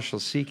Gentiles shall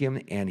seek him,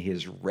 and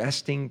his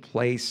resting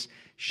place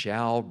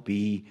shall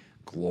be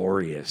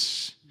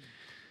glorious.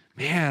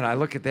 Man, I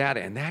look at that,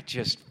 and that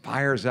just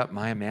fires up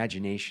my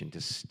imagination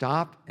to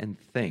stop and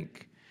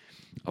think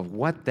of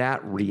what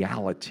that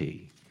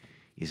reality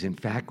is in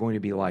fact going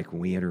to be like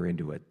when we enter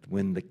into it,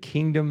 when the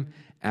kingdom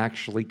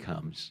actually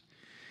comes.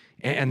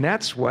 And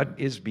that's what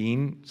is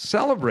being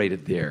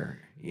celebrated there.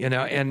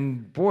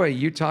 And boy,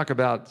 you talk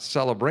about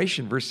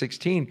celebration, verse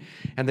 16,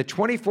 and the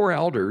 24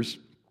 elders,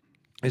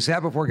 as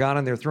sat before God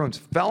on their thrones,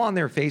 fell on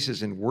their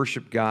faces and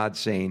worshiped God,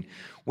 saying,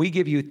 we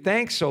give you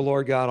thanks, O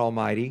Lord God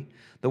Almighty,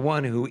 the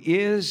one who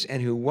is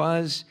and who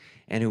was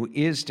and who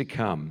is to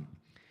come,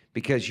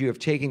 because you have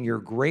taken your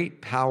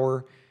great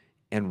power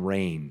and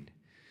reigned.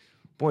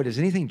 Boy, does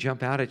anything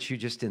jump out at you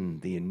just in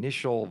the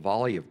initial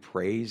volley of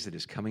praise that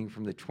is coming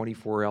from the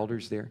 24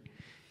 elders there?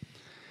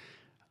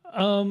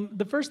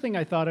 The first thing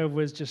I thought of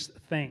was just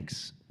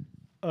thanks,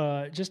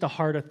 just a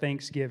heart of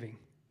thanksgiving.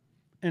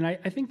 And I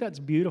think that's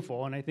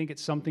beautiful, and I think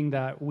it's something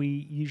that we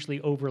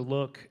usually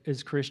overlook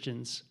as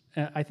Christians.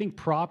 I think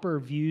proper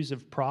views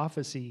of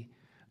prophecy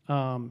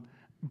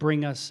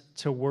bring us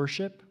to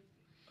worship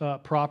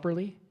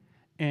properly,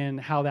 and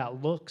how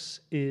that looks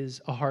is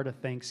a heart of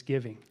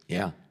thanksgiving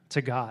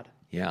to God.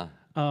 Yeah.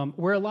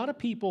 Where a lot of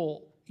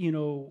people,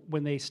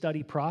 when they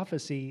study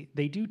prophecy,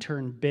 they do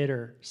turn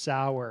bitter,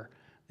 sour.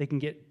 They can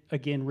get,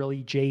 again,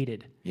 really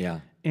jaded. Yeah.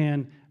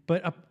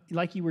 But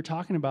like you were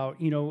talking about,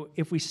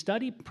 if we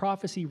study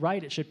prophecy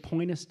right, it should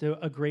point us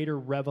to a greater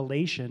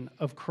revelation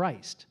of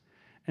Christ.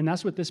 And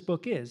that's what this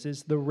book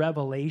is the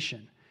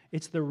revelation.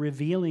 It's the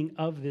revealing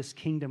of this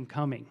kingdom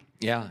coming.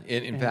 Yeah.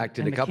 In fact,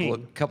 in a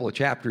couple of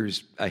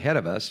chapters ahead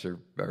of us, or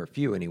a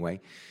few anyway,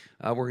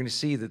 we're going to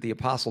see that the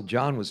Apostle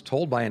John was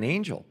told by an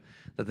angel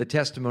that the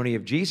testimony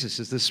of Jesus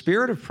is the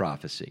spirit of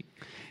prophecy.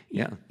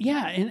 Yeah.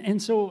 Yeah,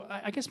 and so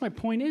I guess my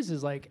point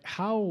is like,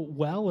 how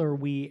well are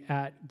we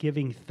at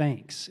giving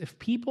thanks? If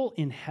people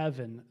in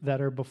heaven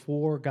that are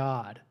before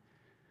God,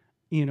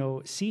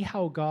 see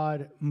how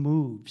God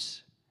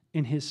moves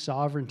in his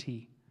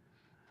sovereignty,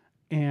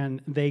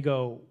 and they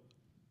go,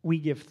 we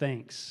give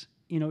thanks.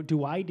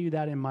 Do I do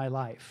that in my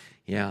life?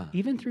 Yeah.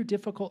 Even through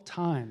difficult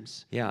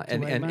times. Yeah,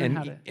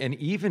 and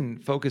even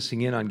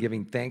focusing in on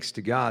giving thanks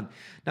to God,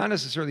 not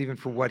necessarily even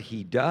for what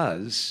he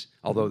does,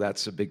 although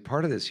that's a big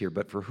part of this here,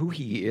 but for who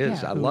he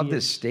is. I love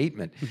this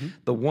statement. Mm-hmm.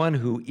 The one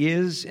who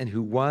is and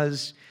who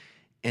was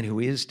and who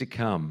is to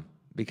come.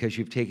 because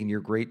you've taken your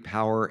great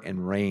power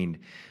and reigned.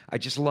 I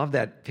just love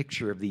that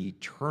picture of the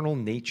eternal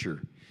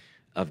nature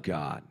of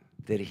God,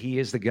 that he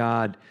is the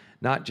God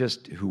not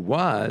just who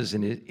was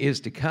and is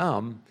to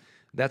come.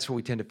 That's what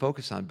we tend to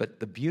focus on. But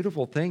the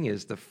beautiful thing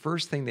is the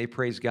first thing they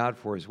praise God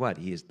for is what?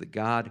 He is the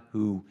God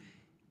who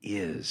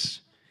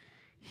is.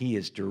 He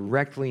is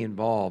directly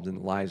involved in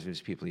the lives of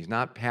his people. He's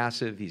not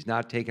passive. He's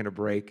not taking a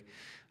break.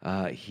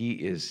 He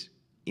is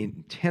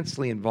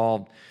intensely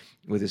involved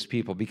with his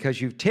people because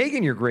you've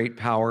taken your great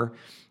power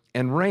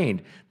and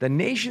reigned. The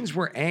nations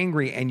were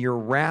angry and your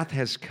wrath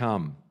has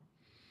come.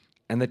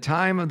 And the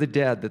time of the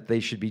dead that they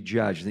should be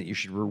judged, that you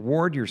should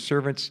reward your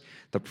servants,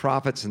 the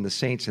prophets and the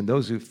saints, and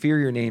those who fear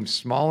your name,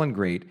 small and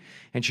great,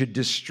 and should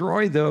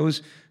destroy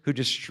those who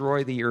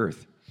destroy the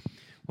earth.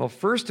 Well,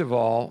 first of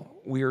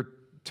all, we are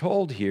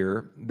told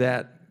here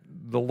that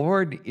the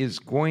Lord is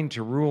going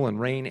to rule and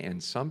reign,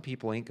 and some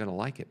people ain't going to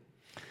like it.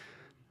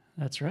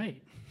 That's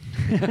right.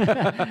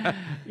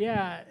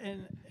 Yeah,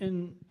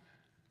 and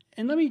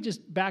let me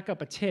just back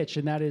up a titch,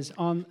 and that is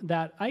on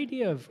that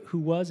idea of who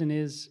was and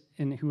is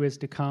and who is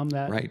to come.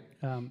 That right.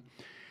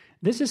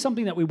 This is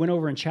something that we went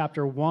over in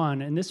chapter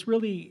 1, and this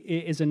really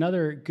is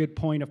another good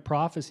point of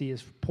prophecy.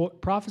 Is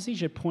prophecy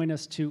should point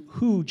us to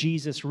who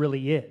Jesus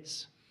really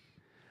is.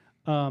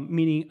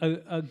 Meaning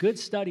a good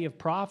study of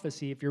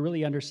prophecy, if you're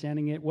really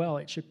understanding it well,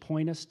 it should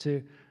point us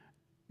to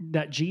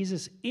that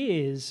Jesus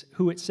is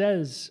who it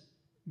says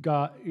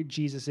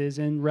Jesus is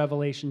in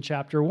Revelation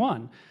chapter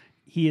 1.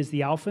 He is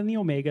the Alpha and the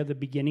Omega, the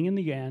beginning and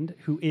the end,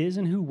 who is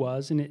and who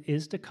was, and it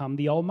is to come,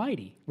 the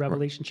Almighty.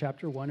 Revelation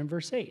chapter 1 and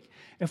verse 8.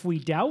 If we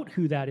doubt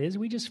who that is,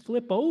 we just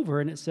flip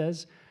over and it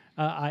says,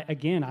 I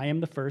am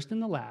the first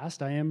and the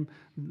last. I am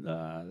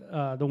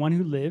the one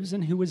who lives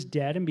and who was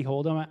dead, and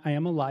behold, I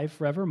am alive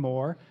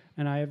forevermore,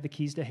 and I have the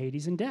keys to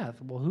Hades and death.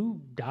 Well,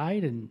 who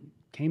died and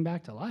came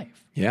back to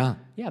life? Yeah.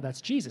 Yeah,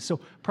 that's Jesus. So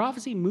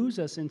prophecy moves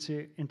us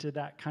into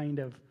that kind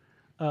of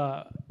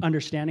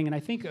understanding, and I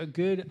think a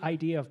good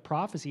idea of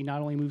prophecy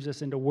not only moves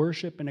us into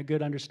worship and a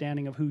good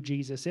understanding of who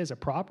Jesus is, a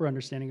proper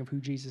understanding of who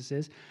Jesus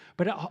is,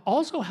 but it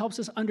also helps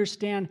us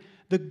understand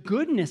the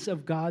goodness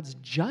of God's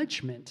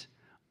judgment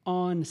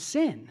on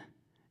sin.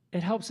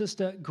 It helps us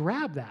to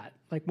grab that.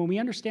 Like when we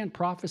understand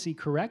prophecy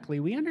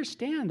correctly, we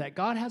understand that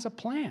God has a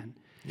plan.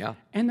 Yeah.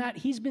 And that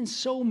he's been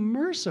so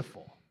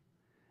merciful.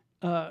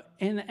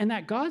 And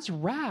that God's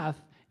wrath,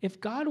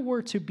 if God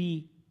were to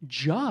be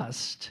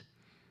just,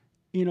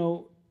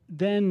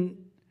 then...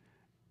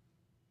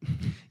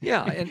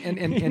 Yeah,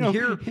 and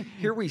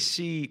here we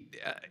see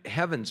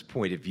heaven's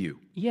point of view.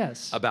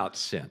 Yes. About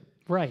sin.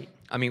 Right.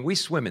 I mean, we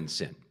swim in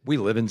sin. We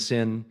live in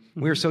sin.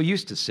 Mm-hmm. We're so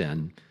used to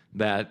sin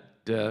that,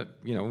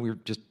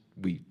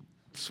 we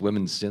swim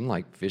in sin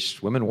like fish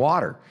swim in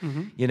water.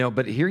 Mm-hmm.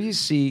 But here you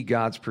see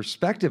God's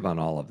perspective on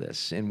all of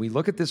this. And we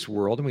look at this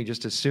world and we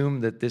just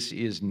assume that this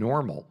is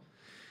normal.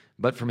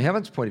 But from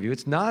heaven's point of view,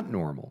 it's not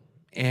normal.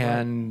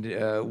 And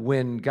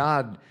when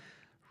God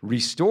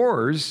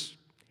restores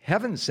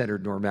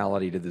heaven-centered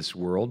normality to this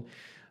world,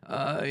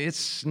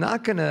 it's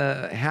not going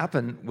to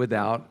happen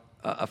without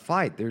a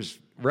fight. There's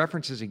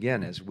references,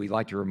 again, as we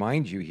like to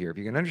remind you here. If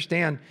you can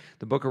understand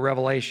the book of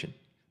Revelation,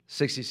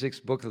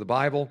 66th book of the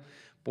Bible,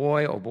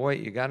 boy, oh boy,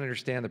 you got to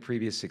understand the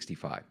previous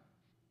 65,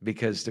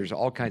 because there's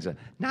all kinds of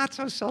not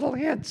so subtle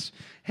hints.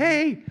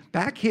 Hey,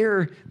 back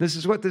here, this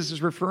is what this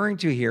is referring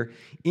to here.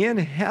 In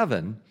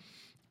heaven,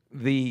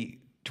 the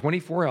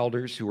 24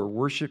 elders who are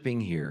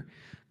worshiping here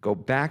go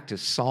back to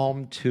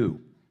Psalm 2,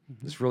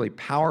 this really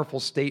powerful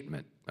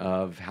statement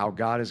of how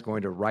God is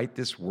going to right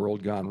this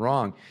world gone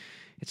wrong.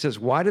 It says,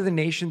 "Why do the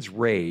nations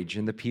rage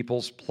and the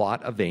peoples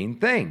plot a vain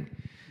thing?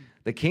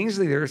 The kings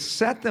of the earth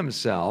set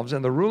themselves,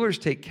 and the rulers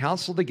take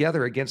counsel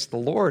together against the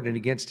Lord and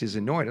against his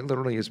anointed,"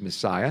 literally his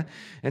Messiah,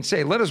 "and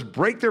say, let us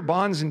break their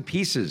bonds in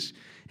pieces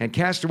and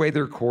cast away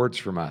their cords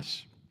from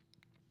us.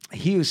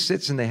 He who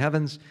sits in the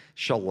heavens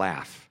shall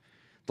laugh.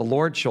 The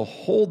Lord shall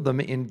hold them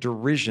in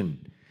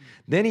derision.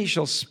 Then he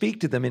shall speak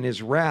to them in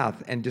his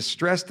wrath and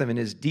distress them in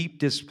his deep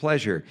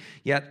displeasure.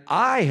 Yet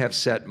I have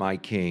set my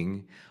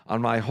king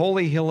on my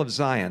holy hill of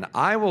Zion.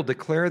 I will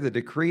declare the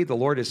decree. The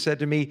Lord has said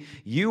to me,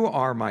 you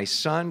are my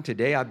son.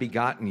 Today I've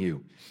begotten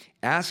you.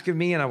 Ask of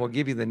me, and I will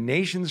give you the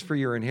nations for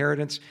your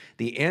inheritance,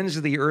 the ends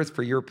of the earth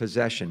for your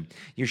possession.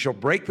 You shall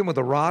break them with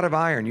a rod of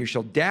iron. You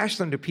shall dash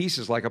them to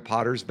pieces like a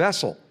potter's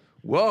vessel."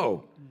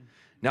 Whoa.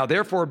 "Now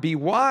therefore be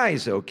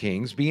wise, O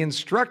kings. Be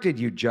instructed,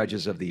 you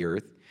judges of the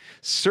earth.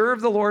 Serve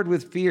the Lord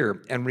with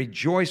fear and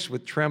rejoice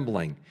with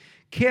trembling.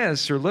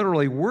 Kiss, or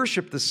literally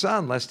worship the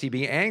Son, lest he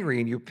be angry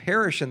and you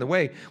perish in the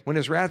way when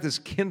his wrath is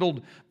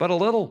kindled but a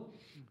little.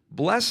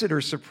 Blessed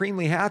or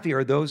supremely happy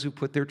are those who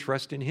put their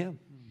trust in him."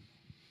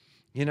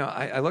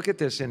 I look at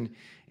this and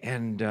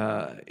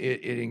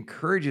it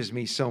encourages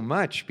me so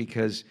much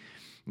because,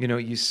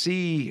 you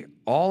see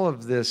all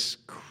of this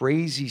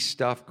crazy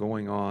stuff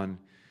going on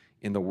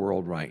in the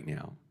world right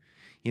now,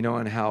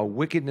 and how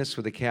wickedness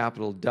with a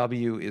capital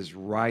W is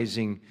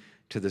rising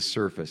to the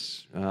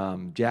surface.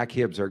 Jack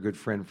Hibbs, our good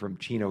friend from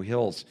Chino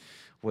Hills,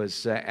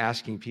 was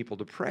asking people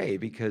to pray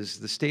because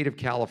the state of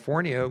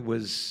California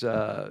was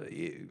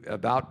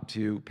about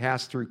to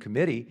pass through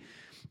committee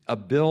a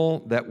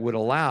bill that would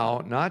allow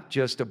not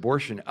just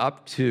abortion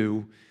up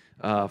to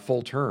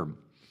full term,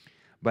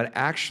 but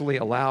actually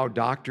allow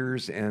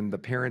doctors and the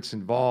parents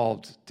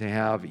involved to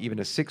have even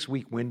a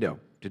 6-week window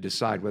to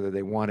decide whether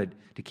they wanted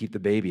to keep the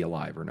baby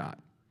alive or not.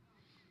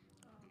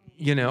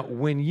 You know,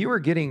 when you are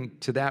getting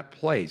to that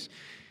place,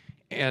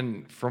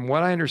 and from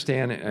what I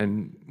understand,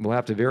 and we'll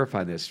have to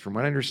verify this, from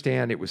what I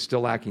understand, it was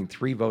still lacking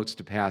 3 votes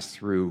to pass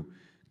through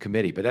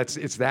committee, but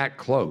it's that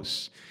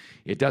close.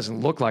 It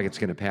doesn't look like it's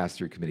going to pass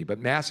through committee, but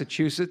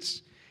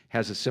Massachusetts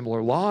has a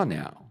similar law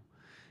now.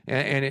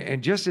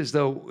 And just as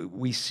though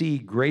we see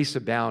grace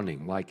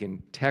abounding, like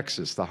in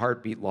Texas, the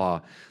heartbeat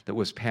law that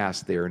was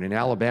passed there, and in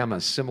Alabama,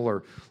 a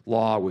similar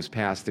law was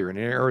passed there, and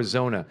in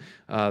Arizona,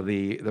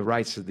 the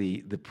rights of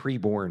the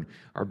preborn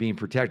are being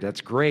protected.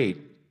 That's great.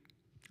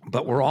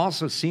 But we're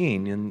also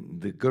seeing in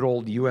the good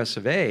old US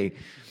of A,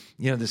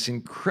 you know, this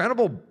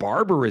incredible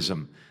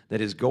barbarism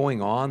that is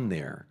going on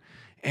there.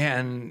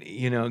 And,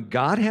 you know,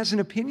 God has an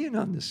opinion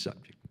on this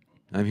subject.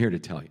 I'm here to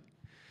tell you.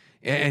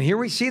 And here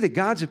we see that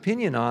God's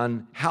opinion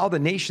on how the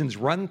nations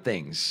run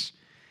things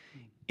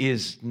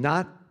is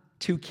not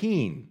too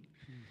keen.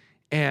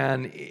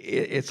 And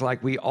it's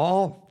like we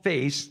all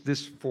face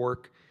this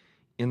fork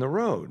in the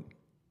road.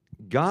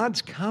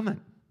 God's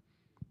coming.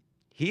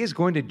 He is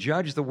going to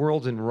judge the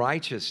world in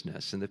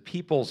righteousness and the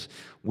peoples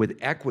with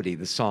equity,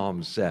 the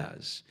Psalm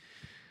says.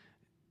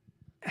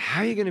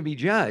 How are you going to be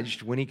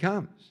judged when he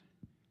comes?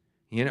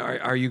 You know,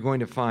 are you going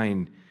to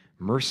find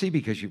mercy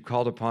because you've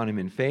called upon him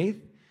in faith?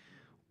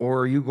 Or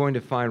are you going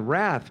to find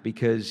wrath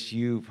because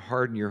you've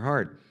hardened your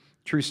heart?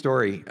 True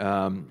story.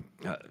 A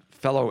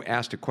fellow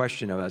asked a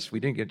question of us. We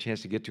didn't get a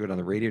chance to get to it on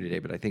the radio today,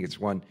 but I think it's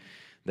one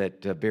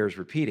that bears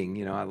repeating.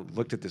 You know, I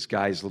looked at this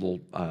guy's little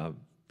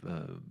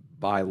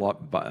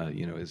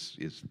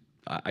his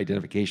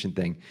identification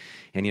thing,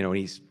 and you know,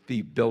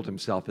 he built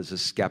himself as a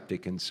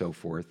skeptic and so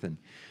forth. And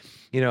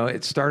you know,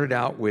 it started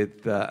out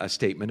with a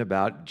statement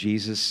about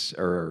Jesus,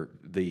 or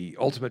the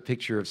ultimate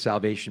picture of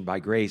salvation by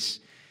grace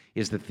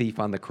is the thief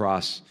on the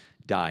cross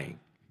dying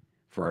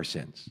for our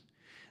sins.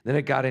 Then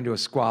it got into a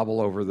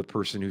squabble over the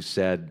person who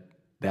said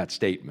that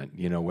statement,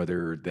 you know,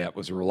 whether that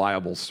was a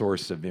reliable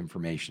source of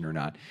information or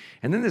not.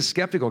 And then this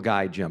skeptical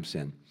guy jumps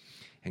in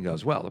and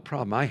goes, well, the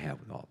problem I have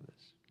with all of this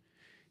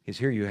is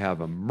here you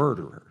have a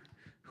murderer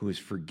who is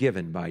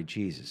forgiven by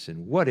Jesus.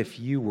 And what if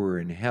you were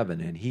in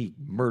heaven and he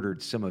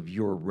murdered some of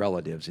your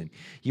relatives and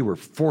you were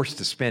forced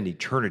to spend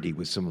eternity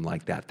with someone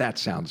like that? That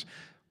sounds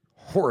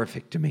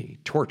horrific to me,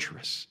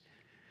 torturous.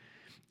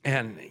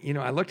 And, you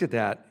know, I looked at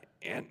that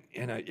and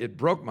it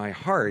broke my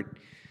heart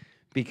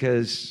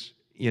because,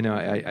 you know,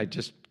 I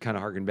just kind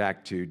of harkened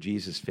back to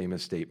Jesus'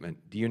 famous statement,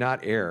 do you not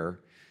err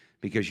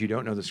because you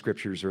don't know the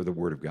scriptures or the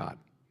word of God?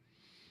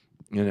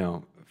 You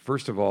know,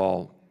 first of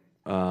all,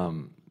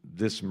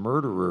 this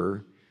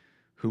murderer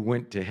who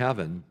went to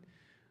heaven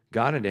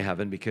got into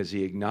heaven because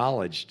he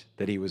acknowledged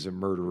that he was a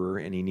murderer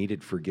and he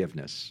needed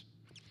forgiveness.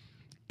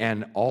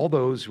 And all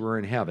those who were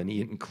in heaven,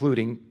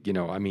 including, you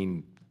know, I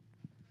mean,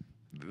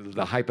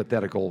 the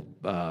hypothetical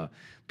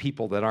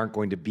people that aren't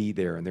going to be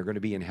there and they're going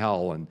to be in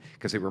hell and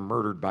because they were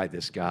murdered by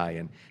this guy,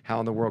 and how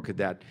in the world could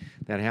that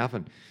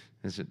happen?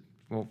 I said,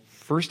 well,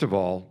 first of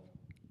all,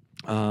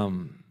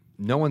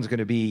 no one's going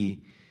to be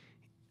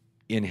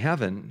in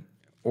heaven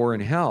or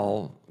in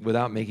hell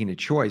without making a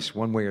choice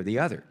one way or the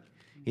other.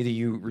 Either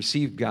you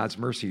receive God's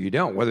mercy or you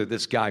don't. Whether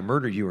this guy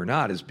murdered you or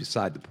not is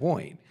beside the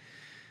point.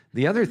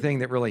 The other thing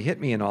that really hit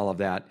me in all of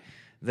that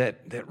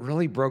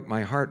really broke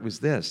my heart was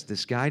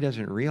this guy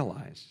doesn't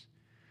realize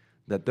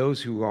that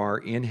those who are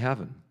in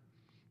heaven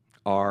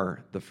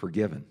are the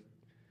forgiven.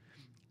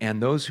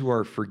 And those who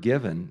are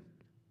forgiven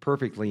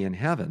perfectly in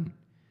heaven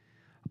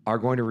are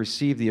going to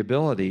receive the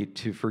ability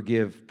to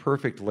forgive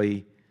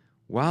perfectly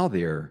while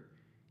they're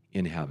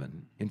in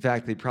heaven. In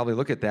fact, they'd probably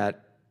look at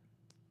that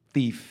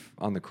thief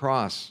on the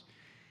cross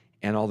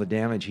and all the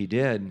damage he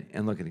did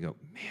and look at it and go,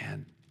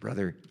 man,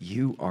 brother,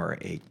 you are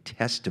a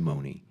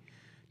testimony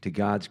to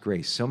God's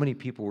grace. So many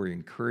people were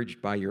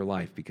encouraged by your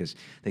life because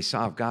they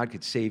saw if God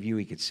could save you,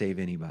 he could save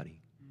anybody.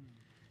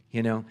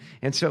 You know?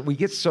 And so we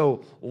get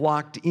so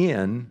locked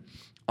in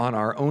on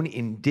our own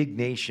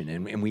indignation,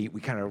 and we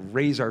kind of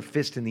raise our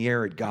fist in the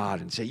air at God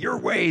and say, your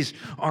ways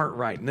aren't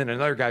right. And then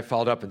another guy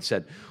followed up and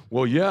said,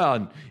 well,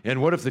 yeah,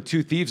 and what if the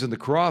 2 thieves on the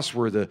cross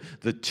were the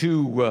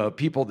 2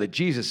 people that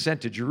Jesus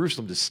sent to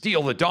Jerusalem to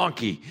steal the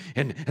donkey?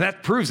 And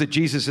that proves that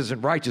Jesus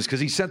isn't righteous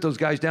because he sent those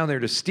guys down there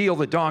to steal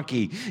the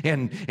donkey.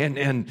 And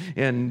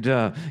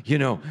you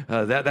know,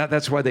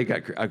 that's why they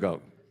got, I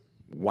go,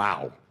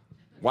 wow.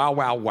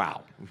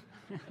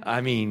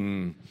 I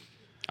mean,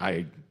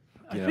 I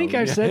think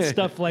I've said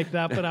stuff like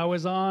that, but I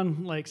was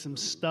on like some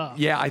stuff.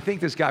 Yeah, I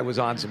think this guy was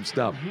on some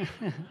stuff.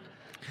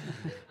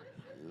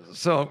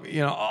 So,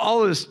 you know,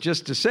 all this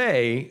just to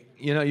say,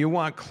 you know, you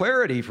want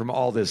clarity from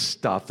all this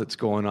stuff that's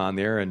going on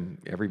there, and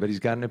everybody's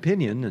got an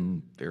opinion,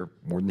 and they're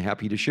more than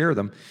happy to share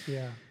them.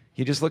 Yeah.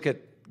 You just look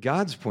at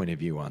God's point of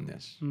view on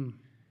this.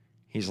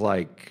 He's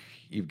like,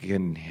 you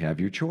can have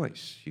your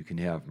choice. You can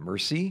have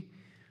mercy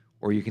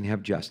or you can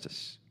have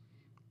justice.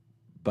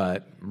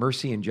 But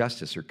mercy and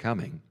justice are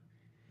coming.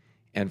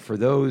 And for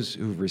those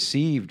who've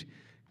received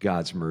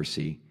God's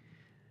mercy,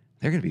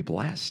 they're going to be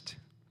blessed.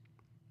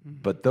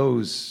 But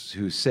those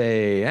who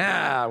say,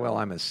 well,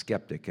 I'm a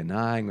skeptic and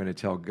I'm going to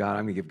tell God,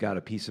 I'm going to give God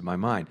a piece of my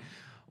mind.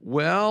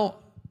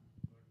 Well,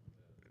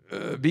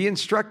 be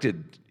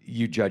instructed,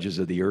 you judges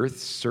of the earth.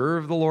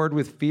 Serve the Lord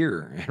with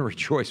fear and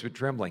rejoice with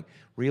trembling.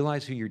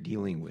 Realize who you're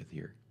dealing with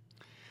here.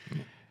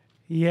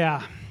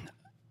 Yeah.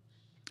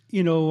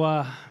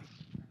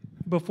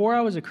 Before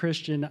I was a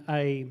Christian,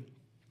 I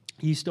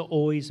used to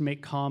always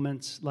make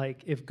comments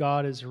like, if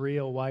God is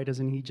real, why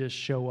doesn't he just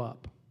show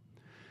up?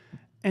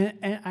 And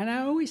I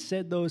always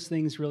said those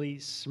things really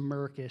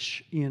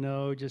smirkish,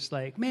 just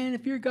like, man,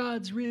 if your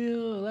God's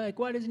real, like,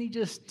 why doesn't he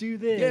just do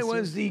this? Yeah, why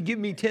does he give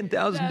me $10,000?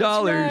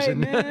 That's right,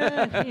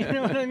 man. You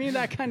know what I mean?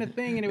 That kind of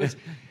thing. And it was,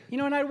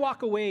 and I'd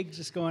walk away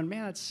just going,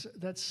 man,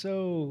 that's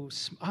so,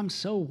 I'm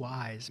so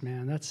wise,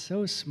 man. That's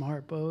so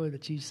smart, Bo,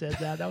 that you said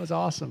that. That was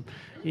awesome,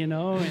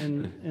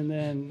 and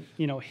then,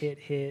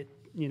 hit,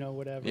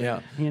 whatever.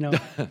 Yeah.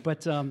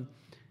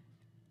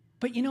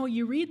 But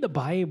you read the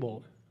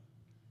Bible,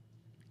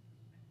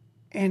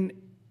 and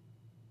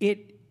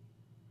it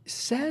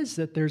says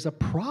that there's a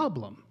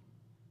problem,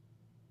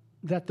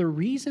 that the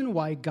reason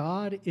why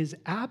God is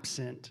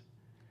absent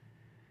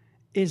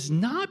is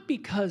not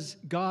because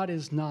God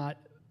is not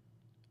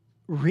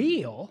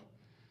real,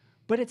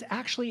 but it's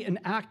actually an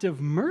act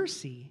of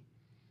mercy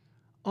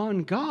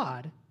on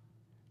God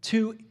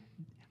to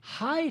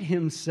hide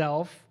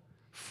himself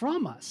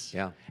from us.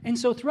 Yeah. And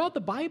so throughout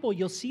the Bible,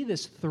 you'll see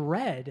this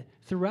thread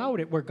throughout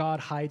it where God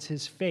hides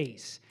his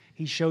face.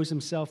 He shows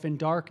himself in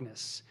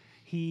darkness.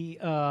 He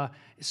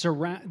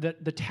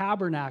the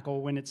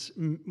tabernacle, when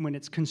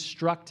it's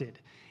constructed,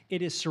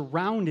 it is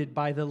surrounded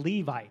by the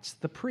Levites,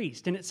 the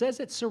priest. And it says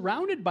it's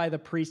surrounded by the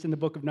priest in the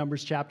book of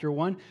Numbers chapter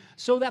 1,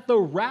 so that the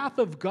wrath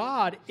of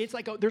God, it's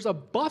like there's a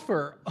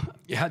buffer.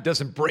 Yeah, it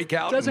doesn't break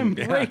out.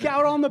 Break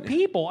out on the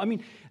people. I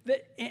mean,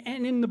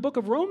 and in the book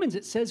of Romans,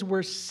 it says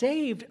we're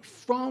saved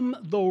from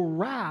the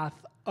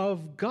wrath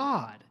of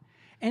God.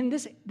 And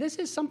this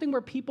is something where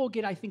people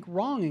get, I think,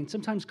 wrong, and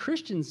sometimes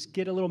Christians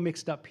get a little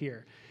mixed up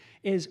here,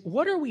 is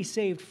what are we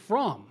saved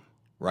from?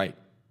 Right.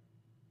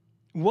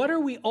 What are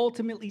we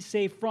ultimately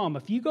saved from?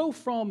 If you go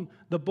from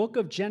the book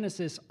of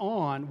Genesis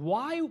on,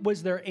 why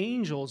was there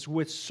angels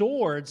with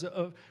swords?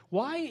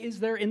 Why is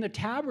there in the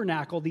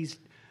tabernacle these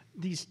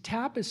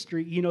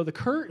tapestry, the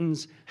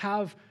curtains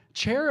have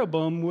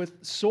cherubim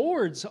with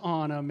swords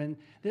on them, and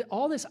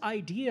all this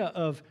idea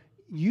of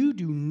you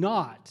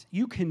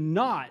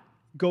cannot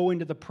go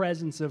into the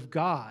presence of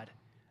God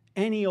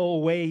any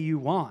old way you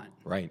want.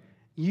 Right.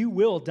 You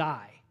will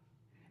die.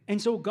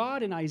 And so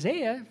God in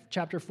Isaiah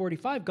chapter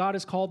 45, God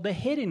is called the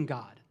hidden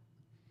God.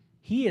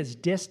 He is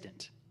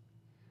distant.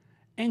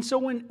 And so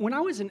when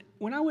I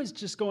was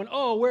just going,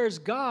 oh, where's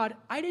God?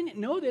 I didn't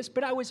know this,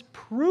 but I was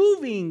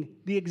proving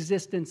the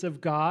existence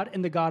of God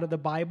and the God of the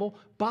Bible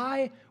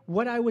by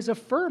what I was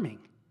affirming.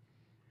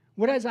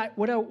 What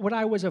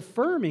I was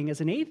affirming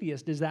as an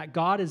atheist is that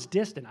God is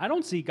distant. I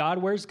don't see God.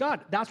 Where's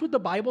God? That's what the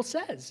Bible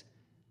says,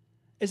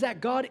 is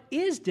that God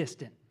is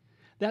distant,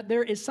 that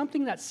there is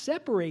something that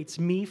separates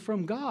me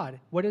from God.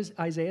 What does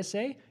Isaiah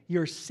say?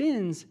 Your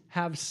sins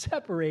have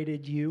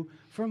separated you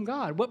from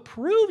God. What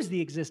proves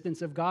the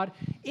existence of God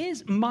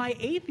is my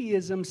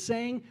atheism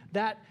saying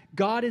that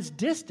God is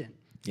distant.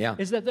 Yeah.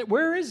 Is that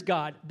where is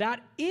God?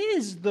 That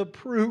is the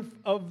proof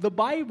of the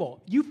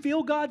Bible. You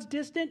feel God's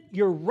distant?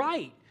 You're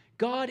right.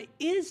 God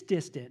is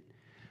distant,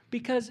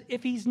 because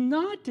if he's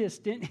not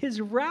distant,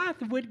 his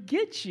wrath would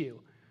get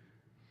you.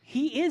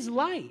 He is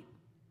light.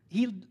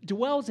 He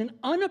dwells in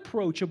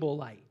unapproachable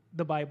light,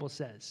 the Bible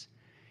says.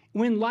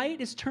 When light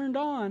is turned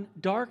on,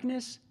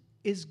 darkness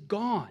is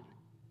gone.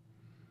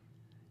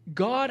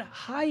 God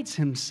hides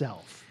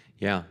himself.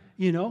 Yeah.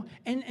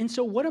 And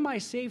so what am I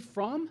saved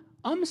from?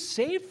 I'm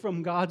saved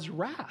from God's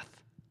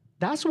wrath.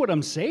 That's what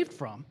I'm saved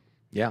from.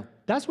 Yeah.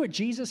 That's what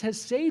Jesus has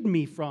saved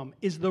me from,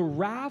 is the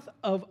wrath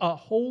of a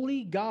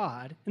holy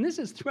God. And this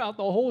is throughout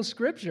the whole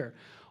scripture.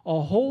 A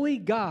holy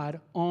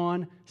God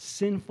on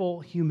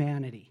sinful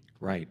humanity.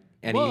 Right.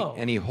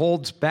 And he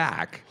holds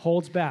back.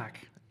 Holds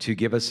back. To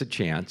give us a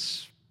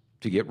chance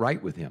to get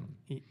right with him.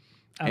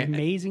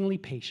 Amazingly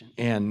patient.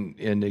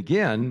 And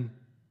again,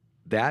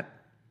 that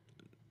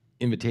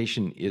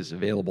invitation is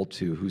available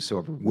to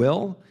whosoever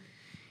will.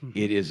 Mm-hmm.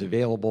 It is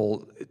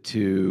available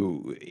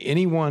to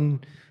anyone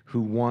who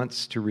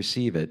wants to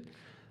receive it,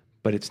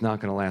 but it's not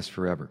going to last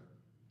forever.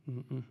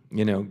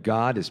 Mm-mm.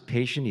 God is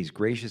patient, he's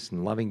gracious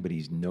and loving, but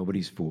he's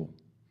nobody's fool.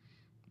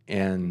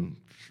 And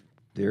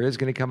there is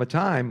going to come a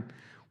time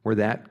where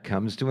that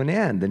comes to an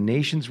end. The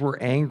nations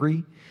were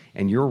angry,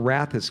 and your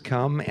wrath has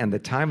come, and the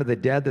time of the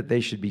dead that they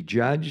should be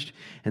judged,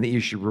 and that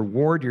you should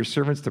reward your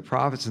servants, the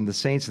prophets and the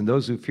saints, and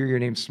those who fear your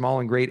name, small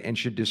and great, and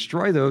should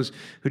destroy those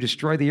who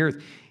destroy the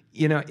earth.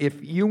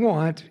 If you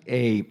want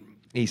a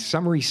a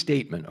summary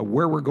statement of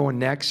where we're going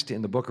next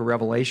in the book of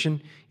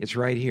Revelation, it's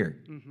right here.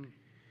 Mm-hmm.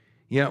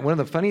 Yeah, one of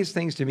the funniest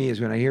things to me is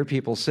when I hear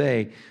people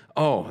say,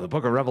 oh, the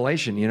book of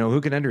Revelation,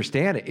 who can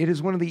understand it? It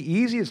is one of the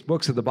easiest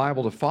books of the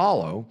Bible to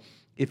follow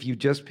if you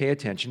just pay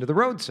attention to the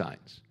road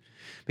signs.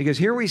 Because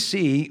here we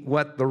see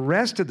what the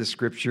rest of the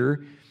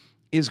scripture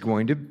is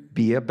going to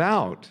be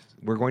about.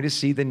 We're going to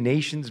see the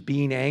nations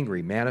being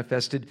angry,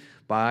 manifested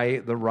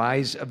by the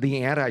rise of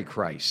the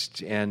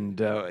Antichrist and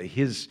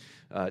his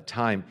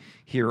time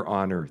here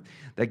on earth.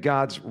 That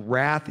God's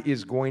wrath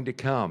is going to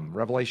come.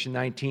 Revelation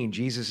 19,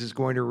 Jesus is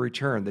going to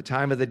return. The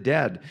time of the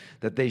dead,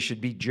 that they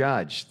should be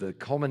judged. The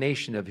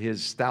culmination of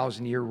his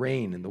 1,000-year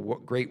reign and the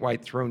great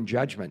white throne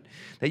judgment.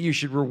 That you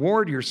should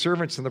reward your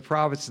servants and the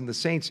prophets and the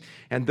saints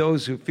and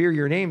those who fear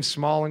your name,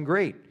 small and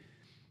great.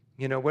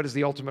 What is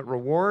the ultimate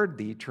reward?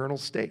 The eternal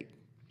state.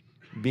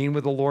 Being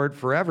with the Lord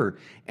forever,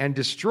 and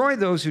destroy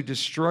those who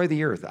destroy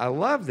the earth. I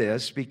love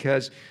this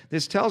because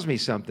this tells me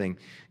something.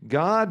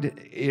 God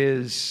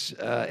is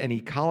an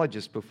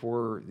ecologist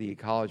before the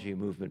ecology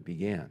movement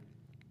began.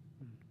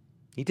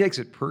 He takes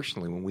it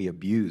personally when we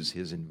abuse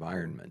his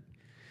environment.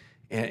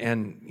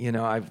 And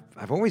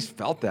I've always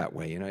felt that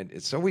way.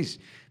 It's always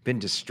been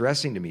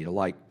distressing to me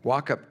to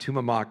walk up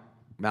Tumamoc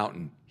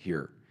Mountain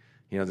here.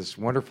 This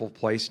wonderful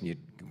place, and you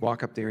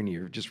walk up there and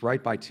you're just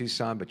right by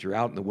Tucson, but you're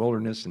out in the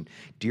wilderness and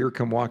deer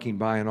come walking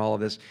by and all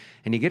of this.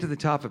 And you get to the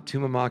top of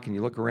Tumamoc and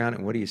you look around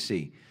and what do you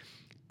see?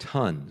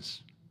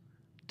 Tons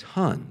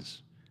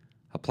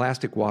of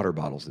plastic water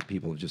bottles that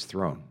people have just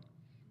thrown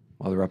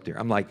while they're up there.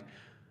 I'm like,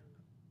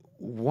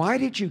 why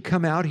did you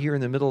come out here in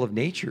the middle of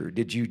nature?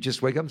 Did you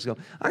just wake up and go,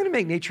 I'm going to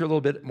make nature a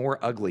little bit more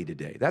ugly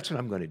today. That's what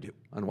I'm going to do.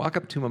 I'm going to walk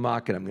up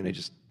Tumamoc and I'm going to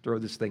just throw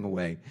this thing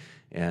away.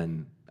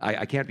 And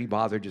I can't be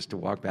bothered just to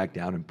walk back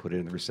down and put it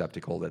in the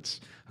receptacle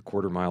that's a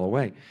quarter mile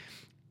away.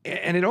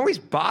 And it always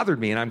bothered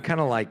me. And I'm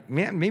kind of like,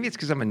 man, maybe it's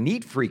because I'm a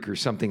neat freak or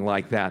something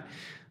like that.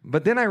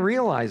 But then I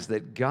realized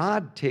that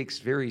God takes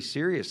very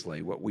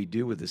seriously what we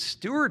do with the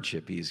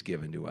stewardship he's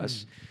given to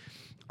us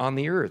on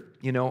the earth.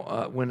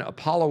 When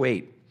Apollo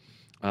 8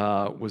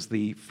 was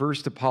the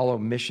first Apollo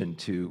mission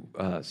to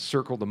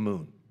circle the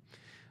moon,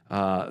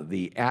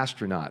 the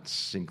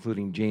astronauts,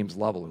 including James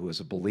Lovell, who was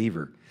a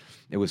believer,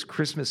 it was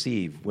Christmas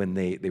Eve when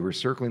they were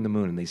circling the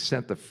moon, and they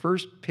sent the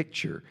first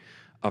picture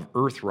of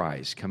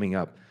Earthrise coming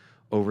up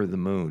over the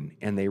moon.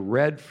 And they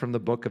read from the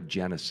book of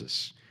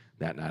Genesis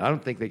that night. I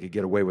don't think they could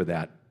get away with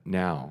that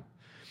now.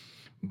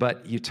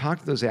 But you talk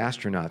to those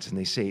astronauts, and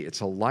they say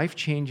it's a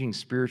life-changing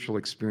spiritual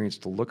experience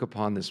to look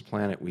upon this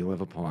planet we live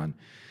upon,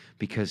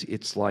 because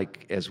it's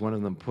like, as one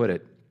of them put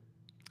it,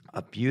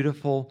 a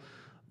beautiful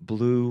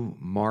blue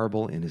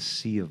marble in a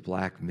sea of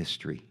black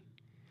mystery.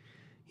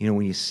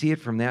 When you see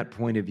it from that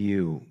point of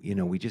view,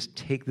 we just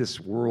take this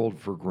world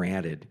for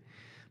granted.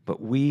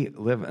 But we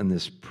live on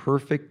this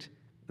perfect,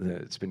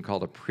 it's been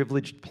called a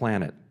privileged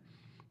planet.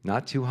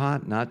 Not too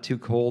hot, not too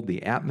cold.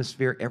 The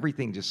atmosphere,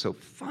 everything just so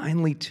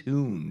finely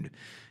tuned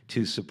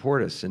to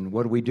support us. And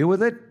what do we do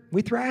with it?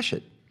 We thrash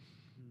it.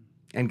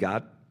 And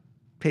God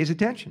pays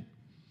attention.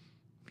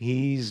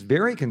 He's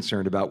very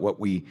concerned about what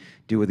we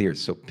do with the earth.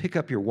 So pick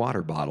up your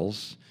water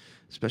bottles,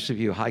 especially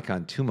if you hike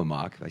on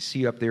Tumamoc. If I see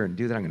you up there and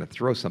do that, I'm going to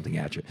throw something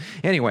at you.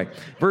 Anyway,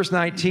 verse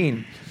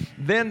 19.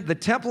 Then the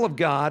temple of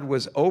God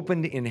was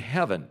opened in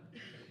heaven,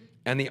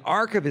 and the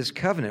ark of his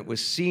covenant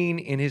was seen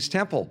in his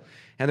temple.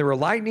 And there were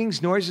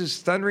lightnings, noises,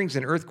 thunderings,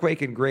 and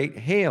earthquake, and great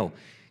hail.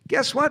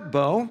 Guess what,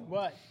 Bo?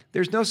 What?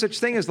 There's no such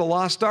thing as the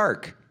lost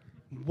ark.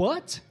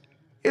 What?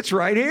 It's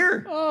right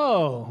here.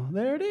 Oh,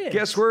 there it is.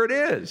 Guess where it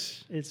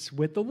is? It's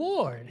with the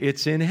Lord.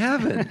 It's in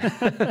heaven.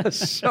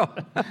 So,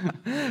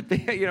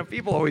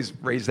 people always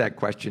raise that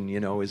question,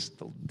 is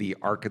the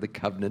Ark of the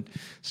Covenant.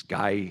 This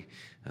guy,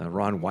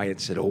 Ron Wyatt,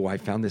 said, I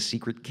found this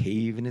secret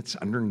cave, and it's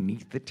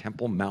underneath the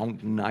Temple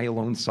Mount, and I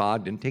alone saw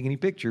it. Didn't take any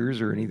pictures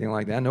or anything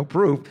like that. No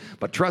proof.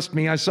 But trust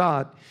me, I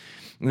saw it.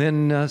 And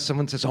then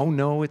someone says, oh,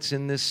 no, it's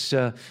in this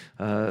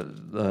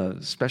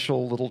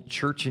special little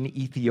church in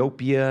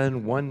Ethiopia,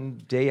 and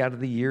one day out of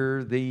the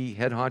year, the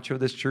head honcho of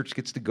this church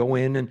gets to go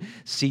in and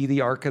see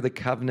the Ark of the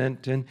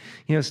Covenant. And,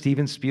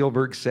 Steven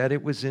Spielberg said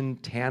it was in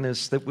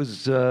Tanis that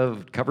was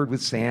covered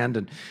with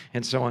sand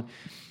and so on.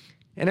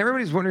 And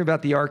everybody's wondering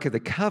about the Ark of the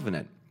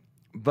Covenant,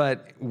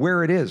 but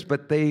where it is.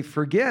 But they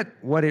forget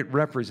what it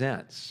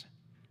represents.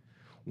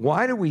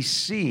 Why do we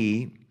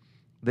see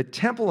the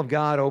temple of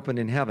God opened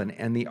in heaven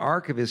and the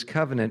ark of his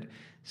covenant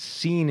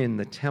seen in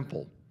the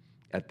temple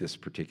at this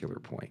particular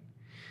point?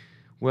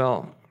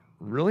 Well,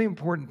 really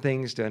important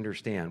things to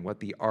understand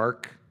what the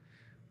ark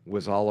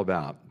was all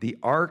about. The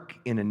ark,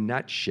 in a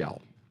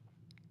nutshell,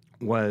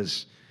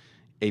 was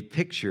a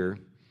picture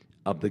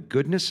of the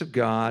goodness of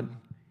God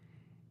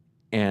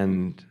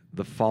and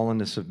the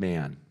fallenness of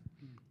man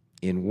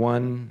in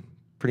one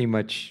pretty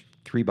much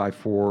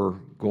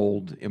 3x4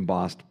 gold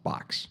embossed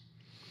box.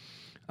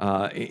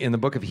 In the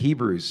book of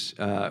Hebrews,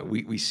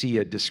 we see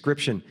a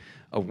description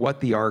of what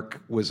the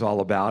ark was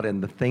all about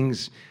and the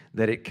things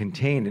that it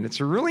contained. And it's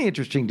a really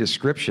interesting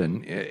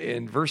description.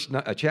 In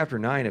chapter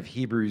 9 of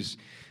Hebrews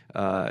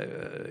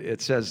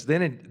It says,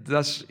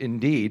 thus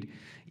indeed,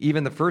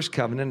 even the first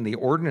covenant and the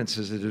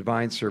ordinances of the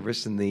divine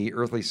service in the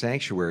earthly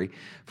sanctuary,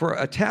 for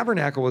a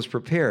tabernacle was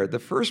prepared, the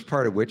first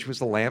part of which was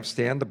the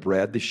lampstand, the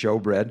bread, the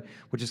showbread,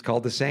 which is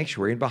called the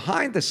sanctuary. And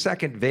behind the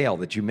second veil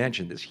that you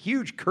mentioned, this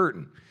huge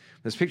curtain,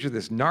 this picture of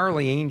this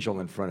gnarly angel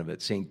in front of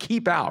it saying,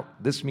 keep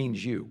out, this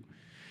means you.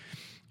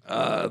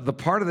 The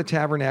part of the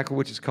tabernacle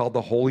which is called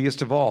the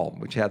holiest of all,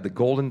 which had the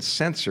golden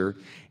censer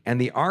and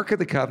the ark of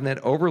the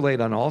covenant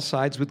overlaid on all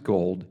sides with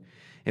gold,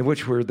 in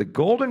which were the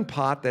golden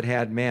pot that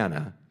had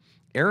manna,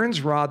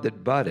 Aaron's rod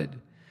that budded,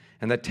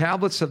 and the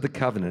tablets of the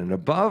covenant. And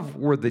above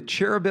were the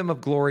cherubim of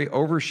glory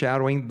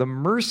overshadowing the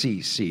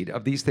mercy seat.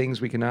 Of these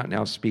things we cannot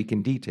now speak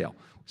in detail.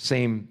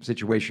 Same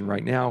situation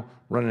right now,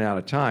 running out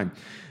of time.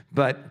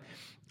 But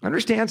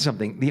understand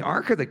something. The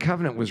Ark of the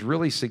Covenant was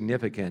really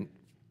significant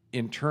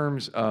in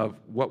terms of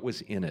what was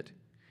in it.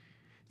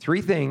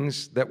 Three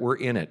things that were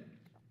in it.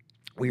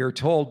 We are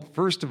told,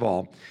 first of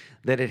all,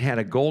 that it had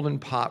a golden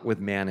pot with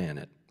manna in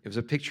it. It was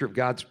a picture of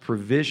God's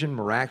provision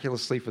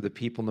miraculously for the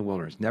people in the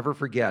wilderness. Never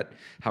forget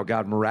how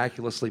God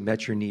miraculously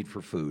met your need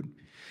for food.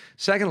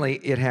 Secondly,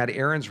 it had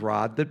Aaron's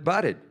rod that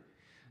budded.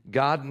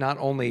 God not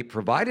only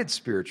provided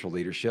spiritual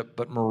leadership,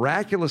 but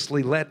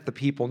miraculously let the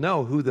people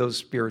know who those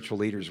spiritual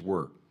leaders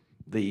were.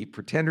 The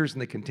pretenders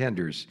and the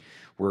contenders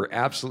were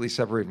absolutely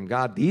separated from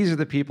God. These are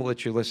the people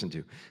that you listen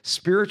to.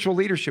 Spiritual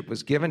leadership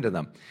was given to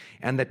them.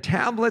 And the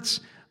tablets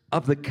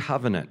of the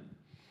covenant,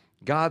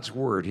 God's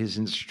word, his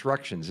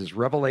instructions, his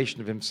revelation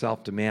of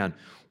himself to man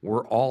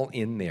were all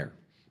in there.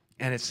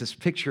 And it's this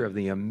picture of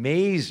the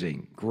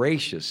amazing,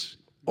 gracious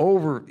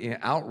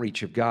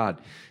outreach of God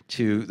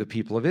to the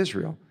people of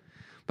Israel.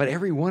 But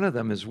every one of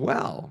them as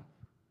well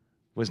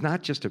was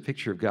not just a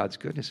picture of God's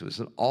goodness, it was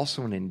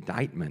also an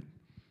indictment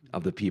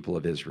of the people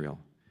of Israel.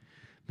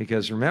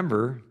 Because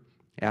remember,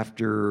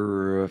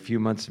 after a few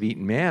months of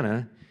eating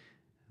manna,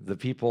 the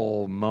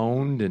people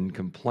moaned and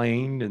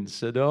complained and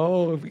said,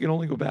 oh, if we could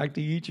only go back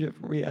to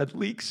Egypt where we had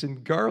leeks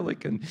and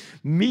garlic and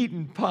meat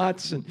in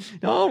pots, and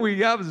all we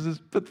have is this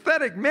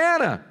pathetic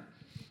manna.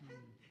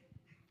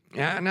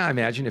 And I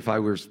imagine if I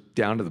was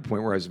down to the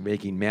point where I was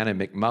making manna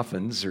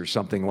McMuffins or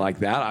something like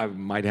that, I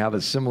might have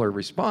a similar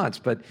response.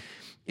 But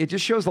it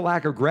just shows the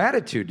lack of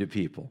gratitude to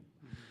people,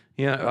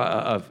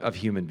 of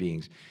human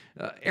beings.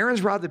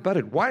 Aaron's rod that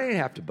budded. Why did it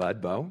have to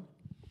bud, Bo?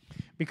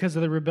 Because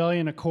of the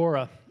rebellion of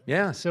Korah.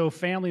 Yeah. So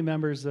family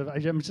members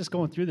I'm just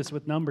going through this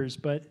with numbers,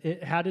 but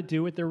it had to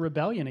do with their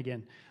rebellion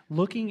again.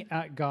 Looking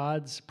at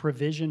God's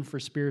provision for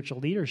spiritual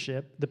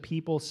leadership, the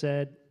people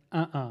said,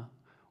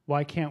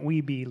 why can't we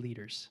be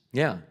leaders?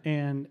 Yeah.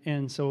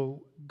 And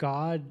so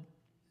God,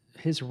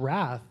 his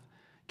wrath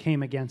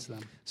came against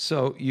them.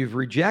 So you've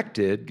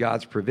rejected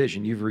God's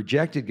provision, you've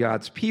rejected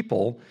God's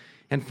people,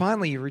 and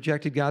finally you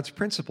rejected God's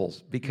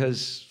principles,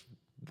 because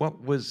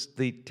what was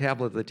the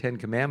tablet of the Ten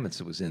Commandments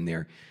that was in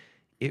there?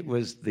 It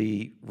was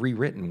the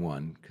rewritten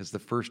one, because the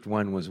first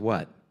one was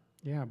what?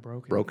 Yeah,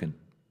 broken. Broken.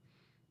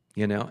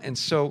 And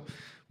so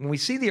when we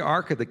see the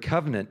Ark of the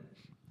Covenant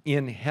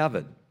in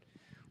heaven,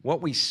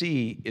 what we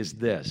see is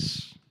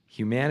this.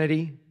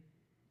 Humanity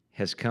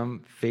has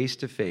come face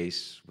to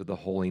face with the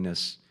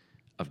holiness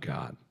of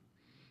God.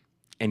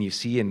 And you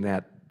see in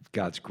that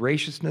God's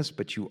graciousness,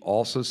 but you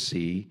also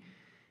see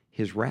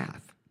his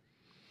wrath.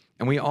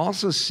 And we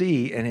also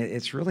see, and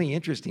it's really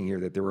interesting here,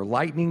 that there were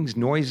lightnings,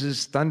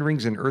 noises,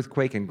 thunderings, and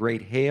earthquake, and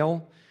great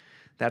hail.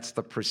 That's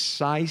the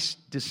precise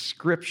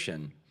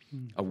description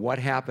of what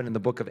happened in the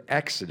book of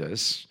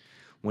Exodus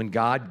when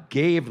God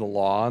gave the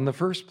law in the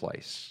first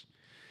place.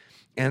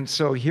 And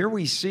so here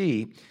we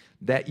see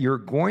that you're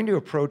going to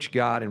approach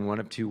God in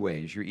one of two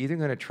ways. You're either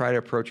going to try to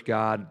approach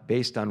God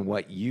based on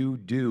what you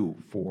do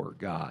for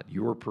God,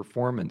 your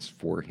performance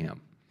for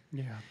him.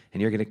 Yeah.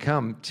 And you're going to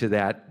come to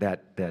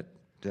that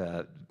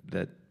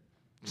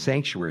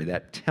sanctuary,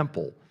 that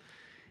temple,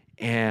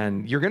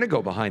 and you're going to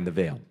go behind the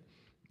veil,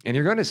 and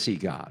you're going to see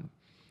God.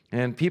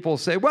 And people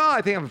say, well,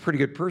 I think I'm a pretty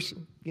good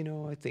person.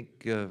 I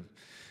think,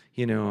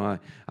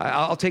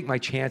 I'll take my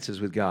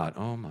chances with God.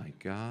 Oh, my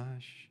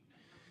gosh.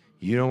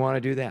 You don't want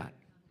to do that,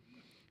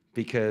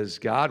 because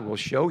God will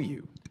show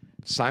you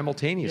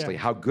simultaneously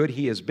how good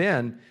he has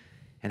been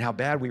and how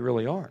bad we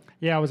really are.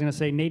 Yeah, I was going to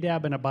say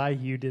Nadab and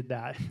Abihu did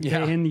that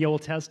in the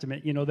Old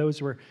Testament.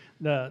 Those were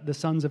the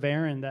sons of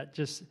Aaron that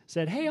just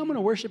said, hey, I'm going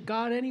to worship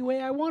God any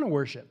way I want to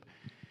worship.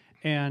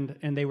 And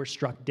they were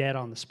struck dead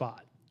on the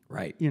spot.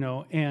 Right.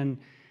 And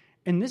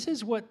this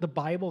is what the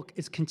Bible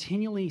is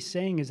continually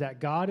saying, is that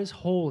God is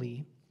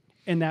holy,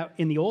 and that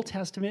in the Old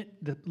Testament,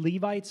 the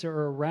Levites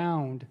are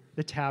around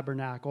the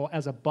tabernacle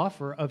as a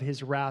buffer of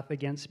his wrath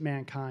against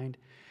mankind.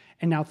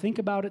 And now think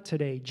about it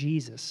today.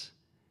 Jesus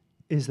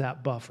is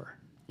that buffer.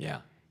 Yeah.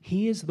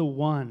 He is the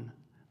one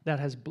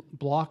that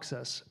blocks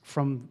us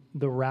from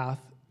the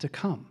wrath to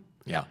come.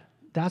 Yeah.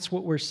 That's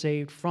what we're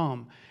saved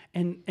from.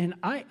 And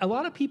a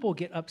lot of people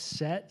get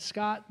upset,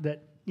 Scott,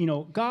 that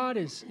God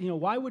is,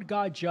 why would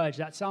God judge?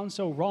 That sounds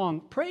so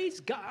wrong. Praise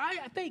God.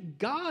 I thank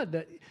God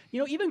that,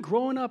 even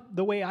growing up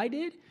the way I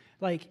did,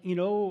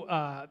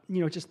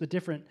 just the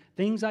different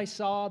things I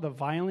saw, the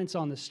violence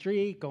on the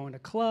street, going to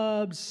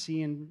clubs,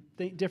 seeing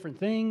different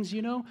things,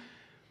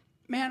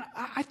 Man,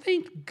 I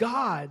thank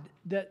God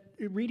that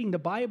reading the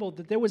Bible,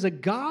 that there was a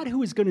God who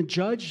was going to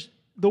judge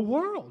the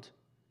world.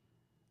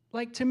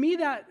 Like, to me,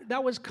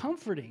 that was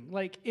comforting.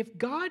 Like, if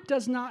God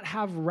does not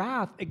have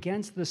wrath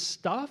against the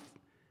stuff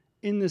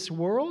in this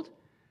world,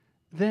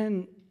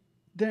 then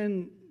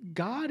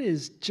God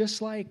is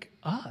just like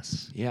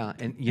us. Yeah,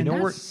 and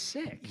that's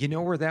sick. You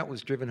know where that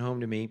was driven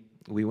home to me?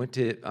 We went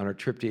on our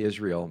trip to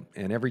Israel,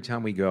 and every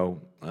time we go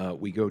to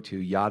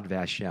Yad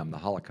Vashem, the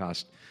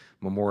Holocaust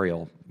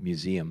Memorial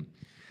Museum,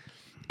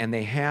 and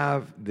they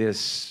have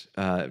this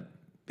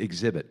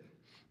exhibit,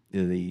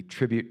 the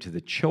tribute to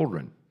the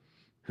children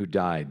who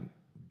died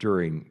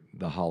during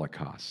the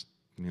Holocaust.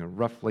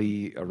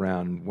 Roughly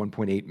around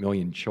 1.8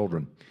 million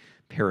children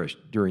perished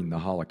during the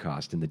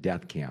Holocaust in the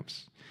death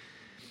camps.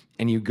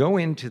 And you go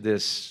into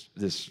this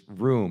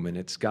room, and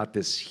it's got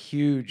this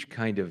huge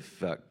kind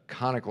of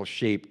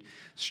conical-shaped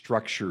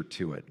structure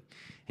to it.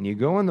 And you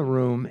go in the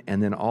room,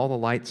 and then all the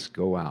lights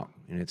go out,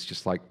 and it's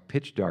just like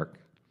pitch dark.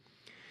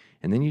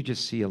 And then you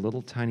just see a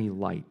little tiny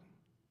light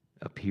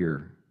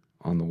appear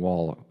on the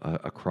wall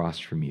across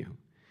from you.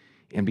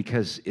 And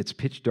because it's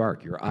pitch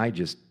dark, your eye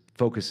just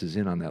focuses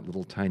in on that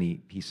little tiny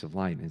piece of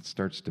light, and it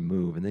starts to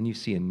move. And then you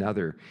see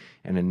another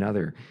and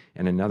another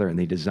and another, and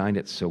they designed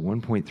it so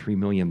 1.3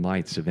 million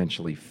lights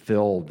eventually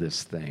fill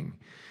this thing.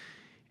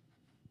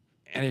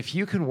 And if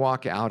you can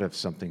walk out of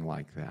something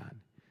like that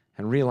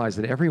and realize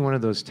that every one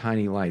of those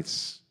tiny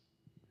lights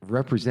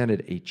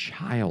represented a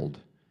child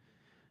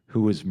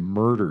who was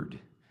murdered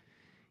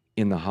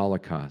in the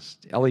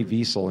Holocaust. Elie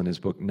Wiesel, in his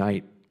book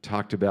Night,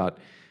 talked about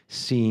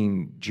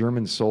seeing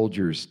German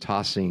soldiers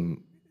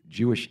tossing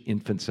Jewish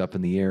infants up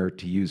in the air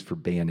to use for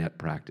bayonet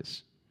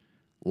practice,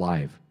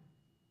 live.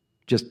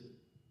 Just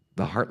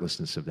the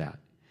heartlessness of that.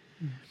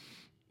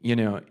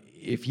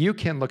 If you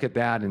can look at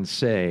that and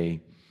say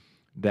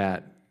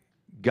that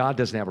God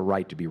doesn't have a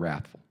right to be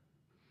wrathful,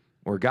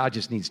 or God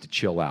just needs to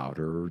chill out,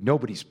 or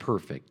nobody's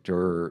perfect,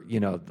 or,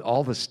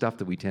 all the stuff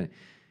that we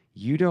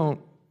you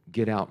don't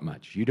get out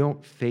much. You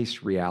don't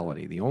face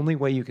reality. The only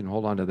way you can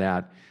hold on to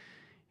that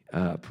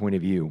point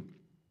of view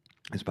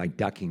is by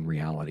ducking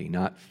reality,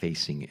 not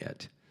facing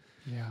it.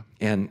 Yeah.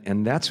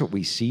 And that's what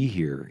we see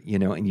here,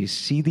 and you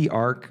see the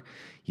ark,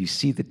 you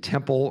see the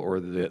temple, or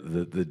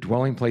the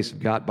dwelling place of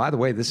God. By the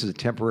way, this is a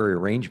temporary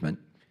arrangement.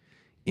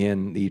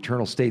 In the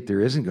eternal state, there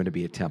isn't going to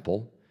be a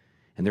temple,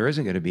 and there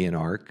isn't going to be an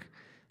ark,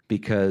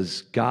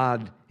 because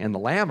God and the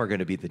Lamb are going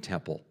to be the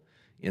temple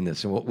in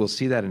this. And we'll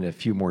see that in a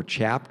few more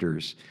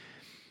chapters.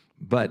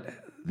 But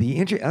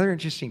the other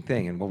interesting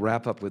thing, and we'll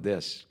wrap up with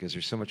this because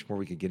there's so much more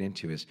we could get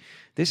into, is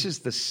this is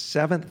the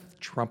seventh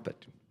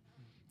trumpet.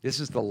 This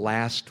is the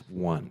last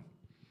one.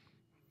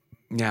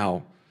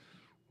 Now,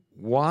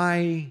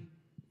 why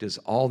does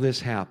all this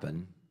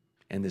happen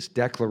and this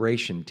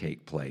declaration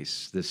take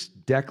place, this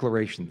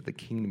declaration that the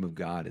kingdom of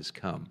God has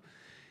come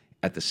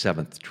at the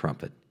seventh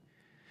trumpet?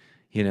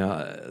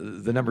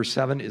 The number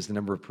 7 is the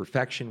number of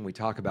perfection. We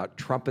talk about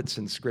trumpets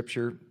in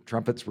Scripture.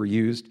 Trumpets were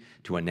used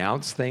to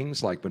announce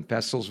things, like when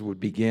festivals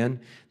would begin.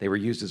 They were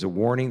used as a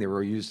warning. They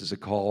were used as a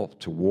call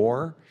to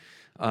war.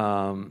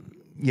 The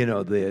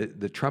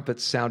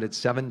trumpets sounded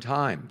 7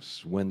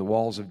 times when the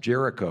walls of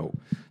Jericho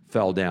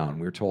fell down.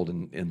 We're told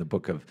in the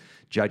book of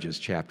Judges,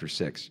 chapter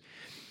 6.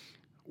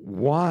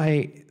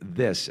 Why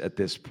this at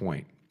this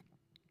point?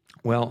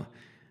 Well,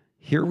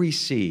 here we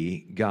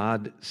see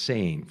God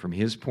saying, from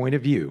his point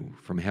of view,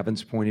 from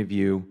heaven's point of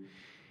view,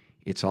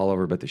 it's all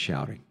over but the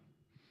shouting.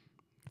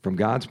 From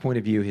God's point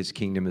of view, his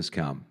kingdom has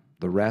come.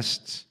 The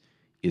rest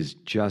is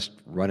just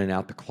running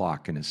out the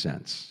clock, in a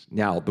sense.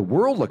 Now, the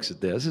world looks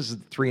at this. This is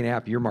the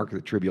 3.5-year mark of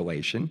the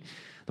tribulation.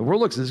 The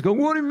world looks at this and goes,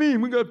 what do you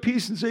mean? We got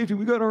peace and safety.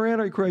 We got our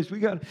Antichrist. We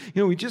got,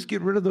 we just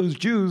get rid of those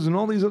Jews and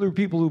all these other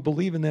people who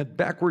believe in that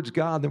backwards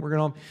God. Then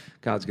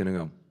God's going to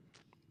go,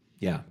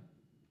 yeah,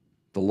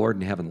 the Lord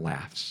in heaven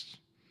laughs.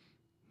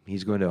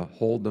 He's going to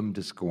hold them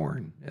to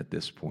scorn at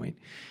this point.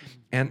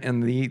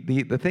 And the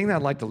thing that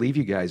I'd like to leave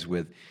you guys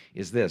with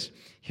is this.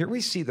 Here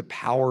we see the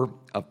power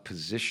of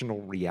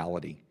positional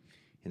reality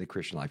in the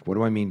Christian life. What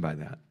do I mean by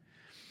that?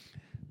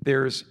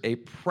 There's a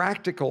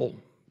practical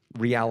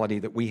reality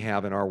that we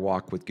have in our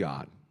walk with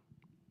God.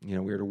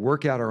 We're to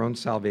work out our own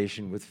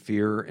salvation with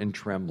fear and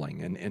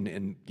trembling.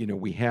 And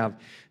we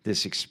have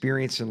this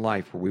experience in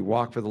life where we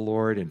walk for the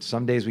Lord, and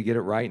some days we get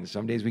it right, and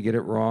some days we get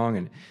it wrong,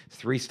 and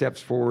 3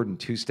 steps forward and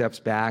 2 steps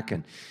back.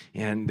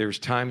 And there's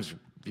times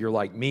you're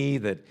like me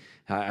that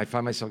I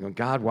find myself going,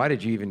 God, why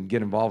did you even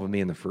get involved with me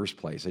in the first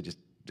place?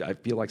 I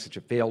feel like such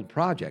a failed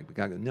project. But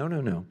God goes,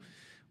 no.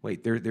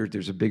 Wait,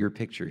 there's a bigger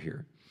picture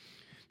here.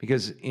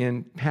 Because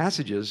in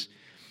passages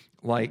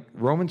like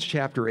Romans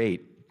chapter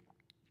 8,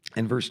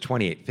 and verse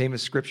 28,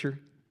 famous scripture.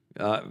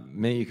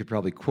 Many of you could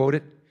probably quote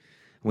it.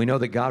 We know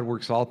that God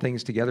works all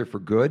things together for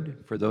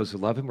good for those who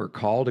love him, who are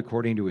called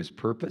according to his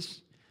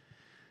purpose.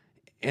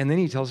 And then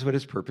he tells us what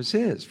his purpose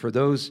is. For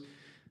those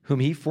whom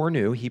he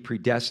foreknew, he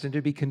predestined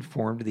to be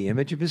conformed to the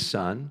image of his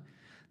Son,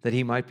 that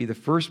he might be the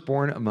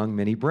firstborn among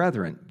many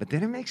brethren. But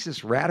then it makes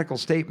this radical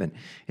statement.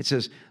 It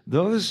says,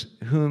 those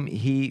whom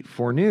he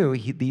foreknew,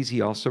 these he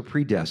also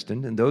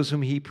predestined, and those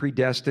whom he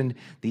predestined,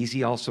 these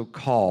he also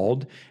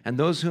called, and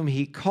those whom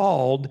he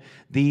called,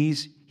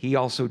 these he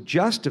also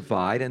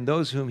justified, and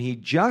those whom he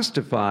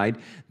justified,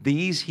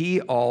 these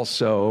he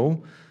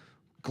also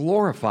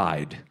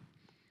glorified.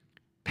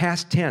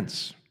 Past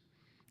tense.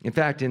 In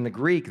fact, in the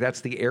Greek,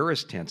 that's the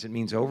aorist tense. It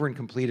means over and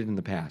completed in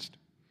the past.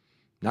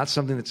 Not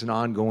something that's an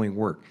ongoing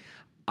work.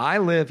 I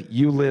live,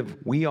 you live,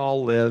 we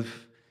all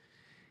live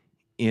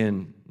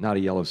in, not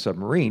a yellow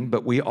submarine,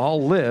 but we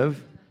all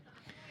live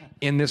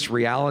in this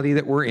reality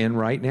that we're in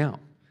right now,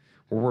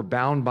 where we're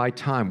bound by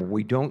time, where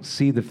we don't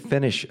see the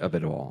finish of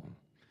it all.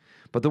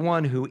 But the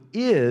one who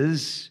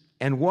is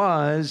and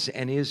was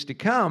and is to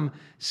come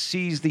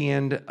sees the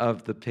end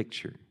of the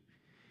picture.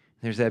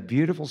 There's that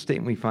beautiful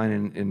statement we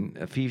find in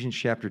Ephesians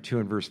chapter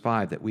 2 and verse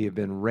 5 that we have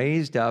been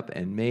raised up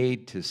and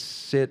made to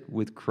sit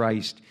with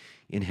Christ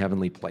in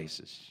heavenly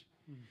places.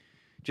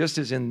 Just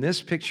as in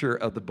this picture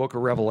of the book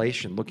of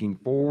Revelation, looking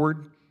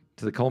forward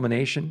to the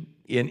culmination,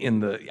 in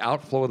the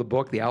outflow of the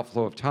book, the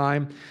outflow of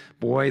time,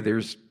 boy,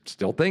 there's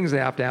still things that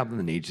have to happen.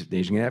 The nation's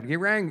going to have to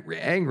get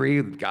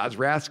angry. God's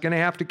wrath's going to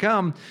have to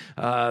come.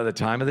 The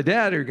time of the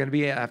dead are going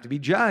to have to be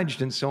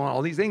judged and so on.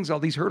 All these things, all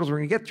these hurdles we're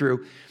going to get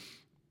through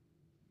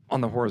on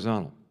the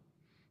horizontal.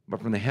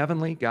 But from the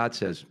heavenly, God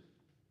says,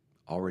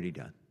 already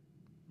done.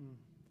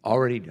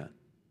 Already done.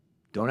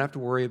 Don't have to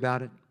worry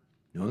about it.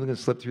 No one's going to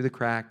slip through the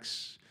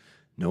cracks.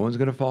 No one's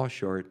going to fall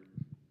short.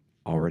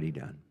 Already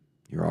done.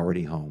 You're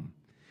already home.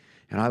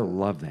 And I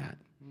love that.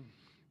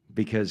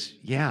 Because,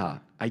 yeah,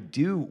 I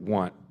do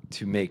want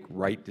to make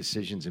right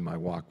decisions in my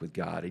walk with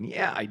God. And,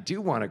 yeah, I do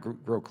want to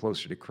grow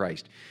closer to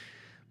Christ.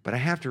 But I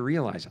have to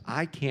realize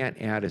I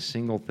can't add a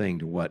single thing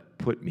to what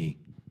put me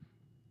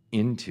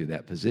into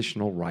that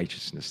positional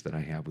righteousness that I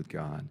have with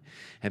God.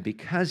 And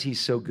because he's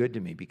so good to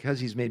me,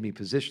 because he's made me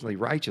positionally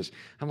righteous,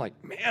 I'm like,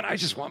 man, I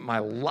just want my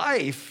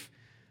life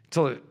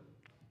to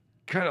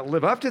kind of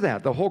live up to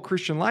that. The whole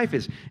Christian life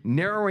is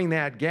narrowing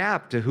that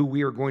gap to who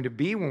we are going to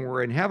be when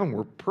we're in heaven.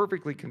 We're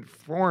perfectly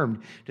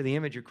conformed to the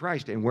image of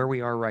Christ and where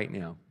we are right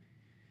now.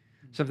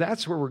 So if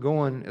that's where we're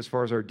going as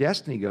far as our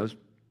destiny goes,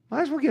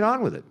 might as well get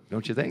on with it,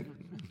 don't you think?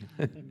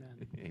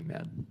 Amen.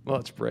 Amen. Well,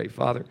 let's pray.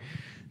 Father,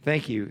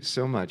 thank you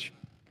so much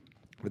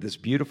for this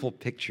beautiful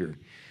picture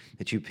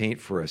that you paint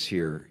for us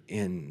here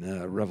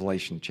in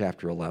Revelation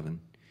chapter 11,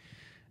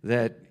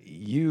 that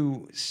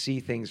you see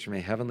things from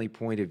a heavenly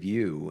point of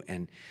view,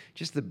 and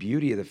just the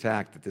beauty of the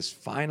fact that this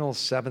final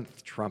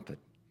seventh trumpet,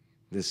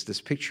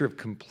 this picture of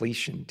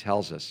completion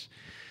tells us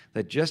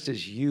that just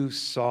as you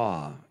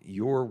saw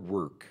your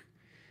work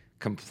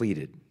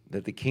completed,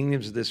 that the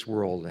kingdoms of this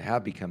world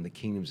have become the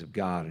kingdoms of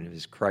God and of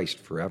his Christ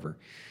forever.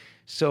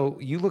 So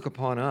you look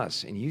upon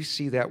us and you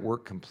see that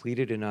work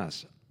completed in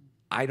us.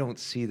 I don't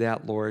see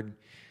that, Lord.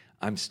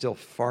 I'm still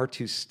far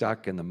too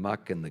stuck in the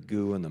muck and the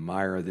goo and the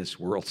mire of this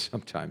world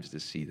sometimes to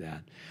see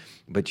that.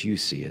 But you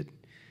see it,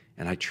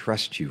 and I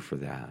trust you for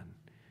that.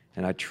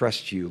 And I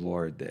trust you,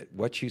 Lord, that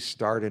what you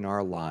start in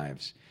our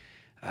lives,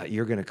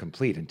 you're going to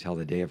complete until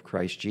the day of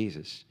Christ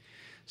Jesus.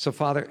 So,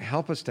 Father,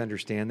 help us to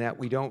understand that.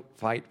 We don't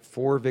fight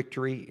for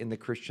victory in the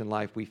Christian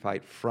life. We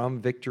fight from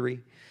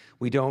victory.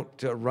 We don't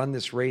run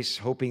this race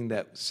hoping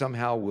that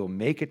somehow we'll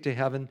make it to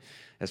heaven.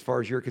 As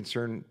far as you're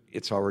concerned,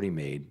 it's already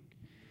made.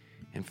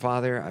 And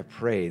Father, I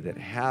pray that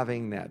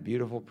having that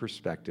beautiful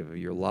perspective of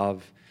your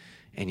love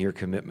and your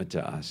commitment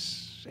to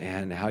us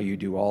and how you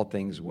do all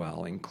things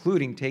well,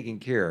 including taking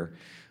care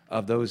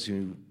of those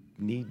who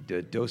need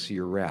a dose of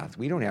your wrath.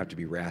 We don't have to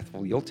be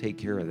wrathful. You'll take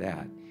care of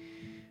that.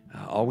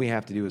 All we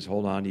have to do is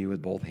hold on to you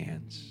with both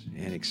hands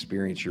and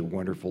experience your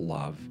wonderful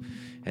love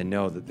and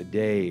know that the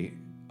day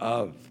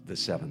of the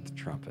seventh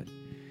trumpet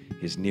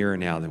is nearer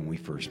now than we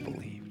first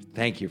believed.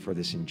 Thank you for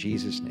this in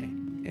Jesus'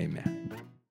 name. Amen.